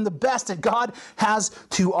give them the best that God has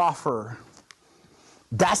to offer.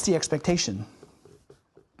 That's the expectation.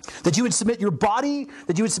 That you would submit your body,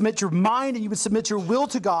 that you would submit your mind, and you would submit your will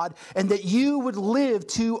to God, and that you would live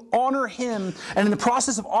to honor Him. And in the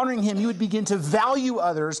process of honoring Him, you would begin to value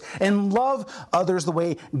others and love others the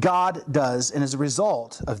way God does. And as a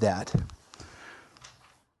result of that,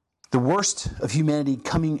 the worst of humanity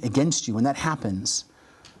coming against you, when that happens,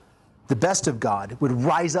 the best of God would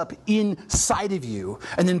rise up inside of you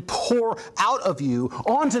and then pour out of you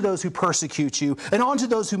onto those who persecute you and onto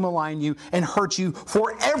those who malign you and hurt you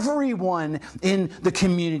for everyone in the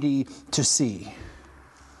community to see.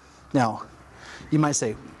 Now, you might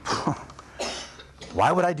say,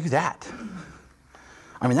 why would I do that?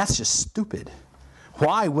 I mean, that's just stupid.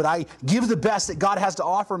 Why would I give the best that God has to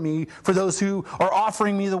offer me for those who are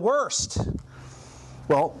offering me the worst?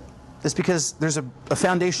 Well, it's because there's a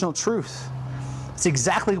foundational truth. It's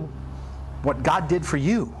exactly what God did for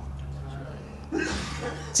you.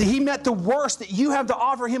 See, He met the worst that you have to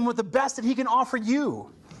offer Him with the best that He can offer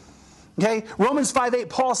you. Okay? Romans 5:8,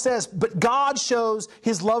 Paul says, but God shows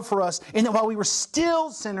His love for us in that while we were still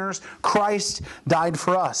sinners, Christ died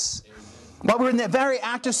for us. While we were in that very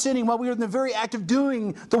act of sinning, while we were in the very act of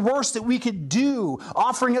doing the worst that we could do,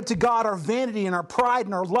 offering up to God our vanity and our pride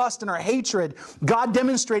and our lust and our hatred, God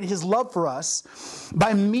demonstrated His love for us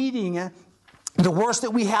by meeting the worst that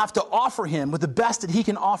we have to offer Him with the best that He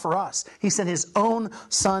can offer us. He sent His own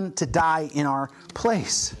Son to die in our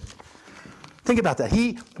place. Think about that.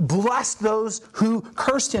 He blessed those who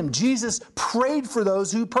cursed Him. Jesus prayed for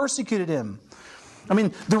those who persecuted Him. I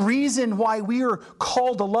mean, the reason why we are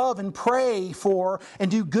called to love and pray for and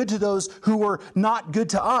do good to those who are not good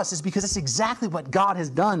to us is because that's exactly what God has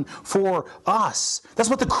done for us. That's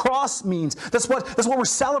what the cross means. That's what we're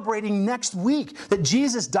celebrating next week. That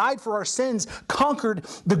Jesus died for our sins, conquered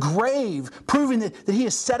the grave, proving that He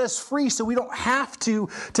has set us free so we don't have to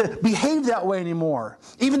behave that way anymore,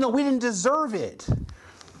 even though we didn't deserve it.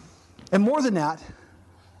 And more than that,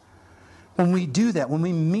 when we do that, when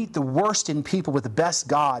we meet the worst in people with the best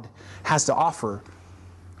God has to offer,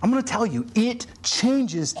 I'm going to tell you, it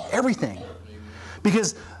changes everything.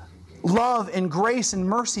 Because love and grace and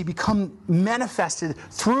mercy become manifested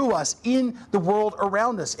through us in the world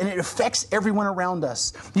around us, and it affects everyone around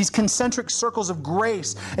us. These concentric circles of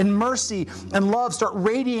grace and mercy and love start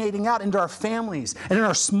radiating out into our families and in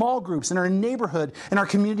our small groups, in our neighborhood, in our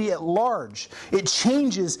community at large. It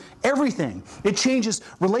changes everything. It changes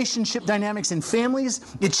relationship dynamics in families.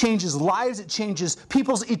 It changes lives. It changes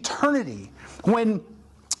people's eternity. When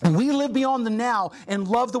we live beyond the now and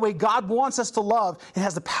love the way God wants us to love, it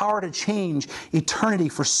has the power to change eternity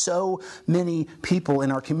for so many people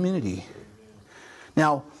in our community.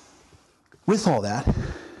 Now, with all that,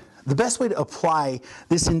 the best way to apply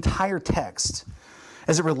this entire text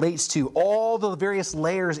as it relates to all the various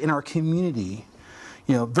layers in our community,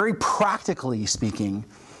 very practically speaking,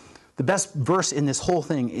 the best verse in this whole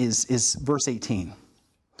thing is verse 18.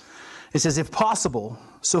 It says, if possible,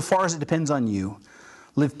 so far as it depends on you,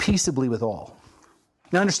 live peaceably with all.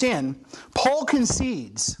 Now understand, Paul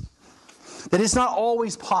concedes that it's not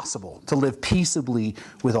always possible to live peaceably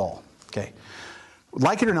with all. Okay?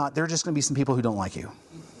 Like it or not, there are just going to be some people who don't like you.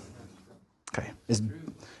 Okay?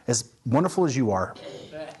 As wonderful as you are,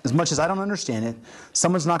 as much as I don't understand it,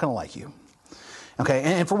 someone's not going to like you. Okay,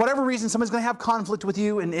 and for whatever reason, someone's going to have conflict with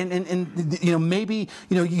you, and maybe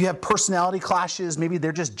you have personality clashes. Maybe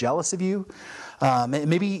they're just jealous of you.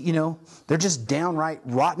 Maybe they're just downright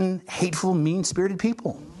rotten, hateful, mean-spirited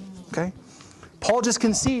people. Okay, Paul just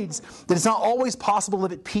concedes that it's not always possible to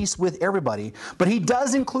live at peace with everybody. But he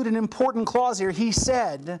does include an important clause here. He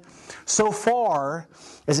said, so far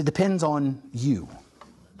as it depends on you.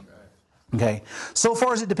 Okay? So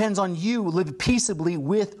far as it depends on you, live peaceably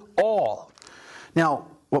with all. Now,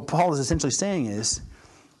 what Paul is essentially saying is,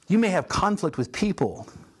 you may have conflict with people,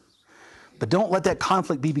 but don't let that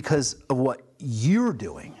conflict be because of what you're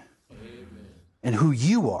doing. Amen. And who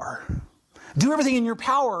you are. Do everything in your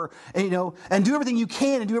power, and do everything you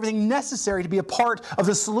can and do everything necessary to be a part of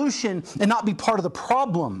the solution and not be part of the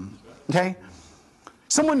problem. Okay?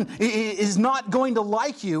 Someone is not going to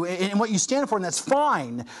like you and what you stand for, and that's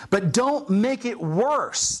fine. But don't make it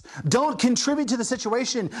worse. Don't contribute to the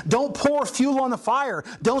situation. Don't pour fuel on the fire.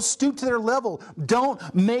 Don't stoop to their level.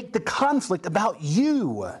 Don't make the conflict about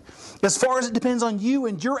you. As far as it depends on you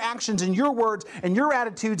and your actions and your words and your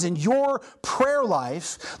attitudes and your prayer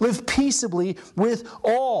life, live peaceably with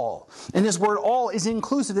all. And this word all is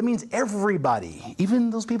inclusive. It means everybody, even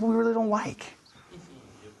those people we really don't like.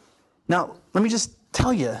 Now, let me just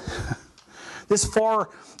tell you, as far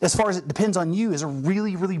as it depends on you is a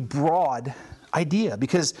really, really broad idea.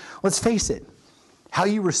 Because let's face it, how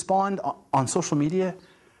you respond on social media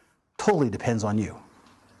totally depends on you.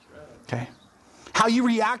 Okay? How you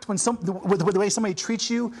react when the way somebody treats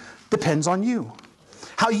you depends on you.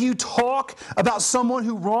 How you talk about someone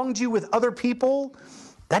who wronged you with other people,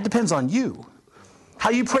 that depends on you. How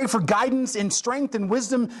you pray for guidance and strength and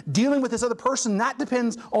wisdom dealing with this other person, that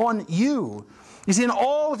depends on you. You see, in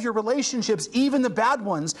all of your relationships, even the bad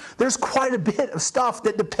ones, there's quite a bit of stuff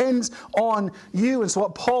that depends on you. And so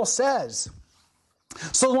what Paul says,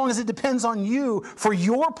 so long as it depends on you for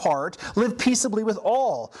your part, live peaceably with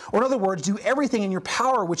all. Or in other words, do everything in your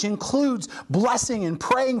power, which includes blessing and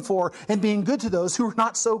praying for and being good to those who are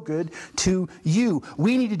not so good to you.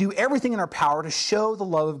 We need to do everything in our power to show the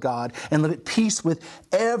love of God and live at peace with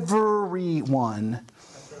everyone.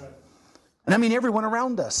 That's right. And I mean everyone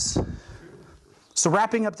around us. So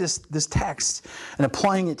wrapping up this text and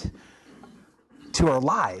applying it to our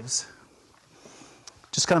lives,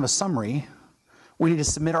 just kind of a summary, we need to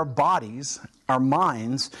submit our bodies, our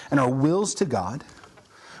minds, and our wills to God.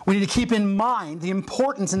 We need to keep in mind the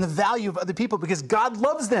importance and the value of other people because God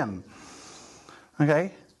loves them.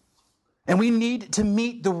 Okay? And we need to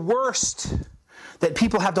meet the worst that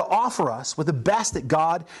people have to offer us with the best that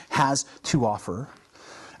God has to offer.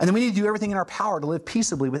 And then we need to do everything in our power to live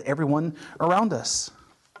peaceably with everyone around us.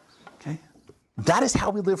 Okay? That is how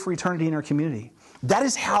we live for eternity in our community. That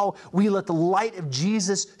is how we let the light of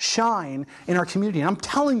Jesus shine in our community. And I'm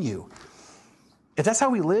telling you, if that's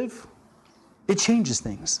how we live, it changes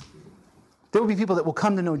things. There will be people that will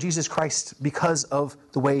come to know Jesus Christ because of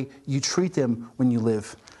the way you treat them when you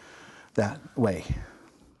live that way.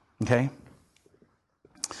 Okay?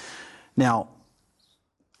 Now,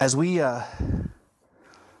 as we wrap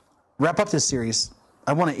up this series,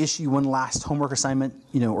 I want to issue one last homework assignment,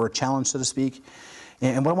 or a challenge, so to speak.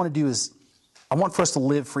 And what I want to do is, I want for us to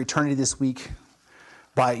live for eternity this week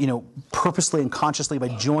by, purposely and consciously by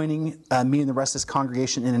joining me and the rest of this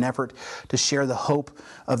congregation in an effort to share the hope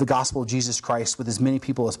of the gospel of Jesus Christ with as many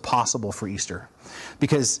people as possible for Easter.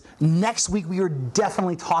 Because next week we are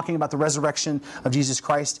definitely talking about the resurrection of Jesus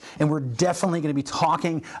Christ, and we're definitely going to be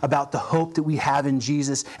talking about the hope that we have in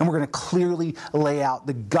Jesus, and we're going to clearly lay out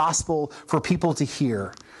the gospel for people to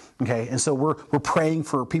hear. Okay, and so we're praying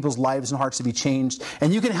for people's lives and hearts to be changed,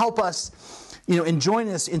 and you can help us and join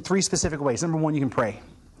us in 3 specific ways. Number 1, you can pray.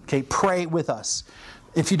 Okay, pray with us.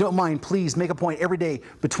 If you don't mind, please make a point every day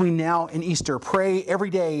between now and Easter. Pray every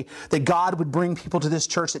day that God would bring people to this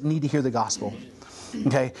church that need to hear the gospel.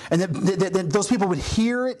 Okay, and that those people would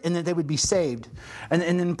hear it and that they would be saved. And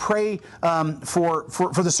then pray for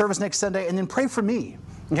the service next Sunday, and then pray for me.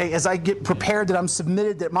 Okay, as I get prepared, that I'm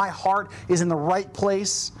submitted, that my heart is in the right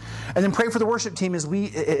place, and then pray for the worship team as we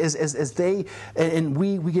get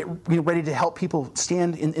ready to help people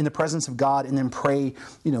stand in the presence of God, and then pray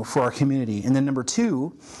for our community. And then number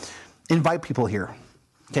 2, invite people here.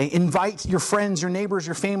 Okay, invite your friends, your neighbors,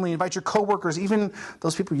 your family, invite your coworkers, even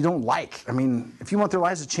those people you don't like. I mean, if you want their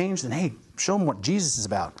lives to change, then hey, show them what Jesus is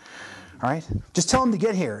about. All right? Just tell them to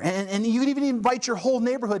get here. And you can even invite your whole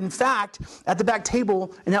neighborhood. In fact, at the back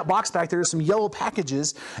table, in that box back there, are some yellow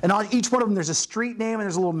packages. And on each one of them, there's a street name, and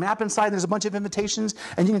there's a little map inside, and there's a bunch of invitations.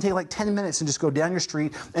 And you can take like 10 minutes and just go down your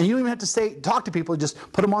street. And you don't even have to talk to people. Just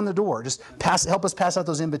put them on the door. Just help us pass out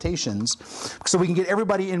those invitations so we can get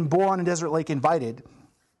everybody in Boron and Desert Lake invited.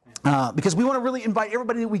 Because we want to really invite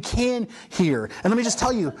everybody that we can here. And let me just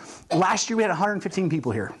tell you, last year we had 115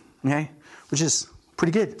 people here. Okay? Which is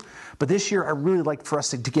pretty good. But this year, I really like for us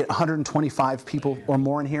to get 125 people or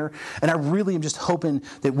more in here. And I really am just hoping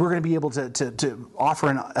that we're going to be able to offer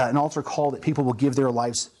an altar call that people will give their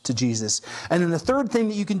lives to Jesus. And then the third thing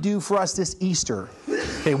that you can do for us this Easter,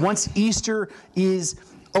 okay, once Easter is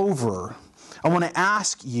over, I want to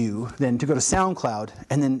ask you then to go to SoundCloud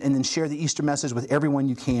and then share the Easter message with everyone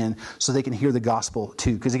you can so they can hear the gospel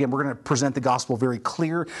too. Because again, we're going to present the gospel very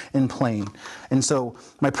clear and plain. And so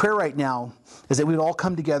my prayer right now is that we would all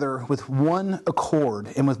come together with one accord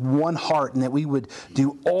and with one heart, and that we would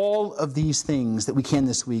do all of these things that we can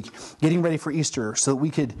this week, getting ready for Easter, so that we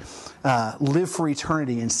could live for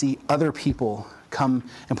eternity and see other people come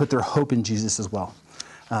and put their hope in Jesus as well.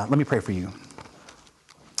 Let me pray for you.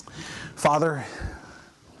 Father,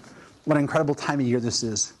 what an incredible time of year this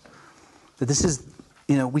is. That this is,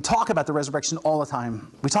 we talk about the resurrection all the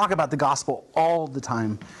time. We talk about the gospel all the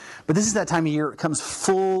time. But this is that time of year it comes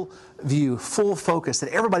full view, full focus, that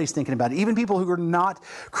everybody's thinking about it. Even people who are not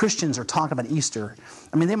Christians are talking about Easter.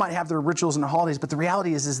 I mean, they might have their rituals and their holidays, but the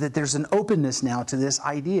reality is that there's an openness now to this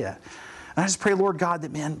idea. And I just pray, Lord God,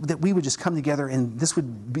 that we would just come together and this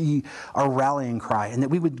would be our rallying cry, and that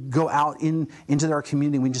we would go out into our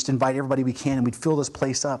community. We'd just invite everybody we can, and we'd fill this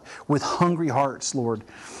place up with hungry hearts, Lord.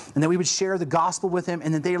 And that we would share the gospel with them,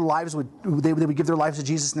 and that their lives they would give their lives to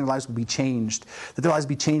Jesus, and their lives would be changed. That their lives would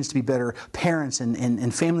be changed to be better parents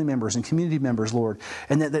and family members and community members, Lord.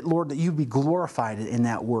 And that Lord, that you'd be glorified in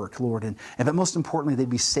that work, Lord. And but most importantly, they'd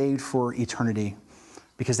be saved for eternity.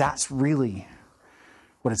 Because that's really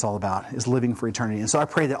what it's all about, is living for eternity. And so I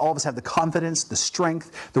pray that all of us have the confidence, the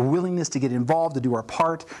strength, the willingness to get involved, to do our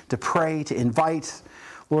part, to pray, to invite.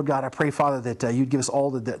 Lord God, I pray, Father, that you'd give us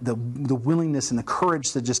all the willingness and the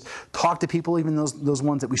courage to just talk to people, even those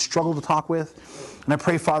ones that we struggle to talk with. And I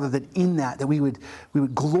pray, Father, that in that we would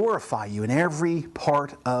glorify you in every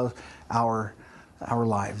part of our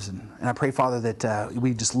lives. And I pray, Father, that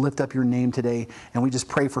we just lift up your name today, and we just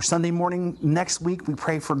pray for Sunday morning next week. We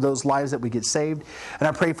pray for those lives that we get saved. And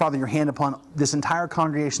I pray, Father, your hand upon this entire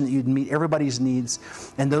congregation, that you'd meet everybody's needs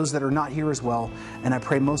and those that are not here as well. And I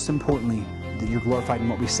pray most importantly that you're glorified in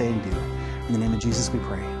what we say and do. In the name of Jesus we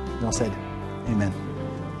pray. And all said, amen.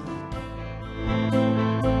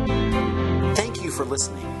 Thank you for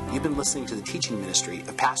listening. You've been listening to the teaching ministry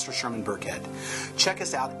of Pastor Sherman Burkhead. Check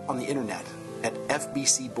us out on the internet at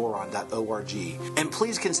fbcboron.org. And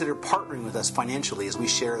please consider partnering with us financially as we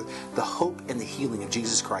share the hope and the healing of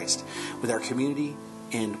Jesus Christ with our community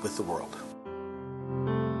and with the world.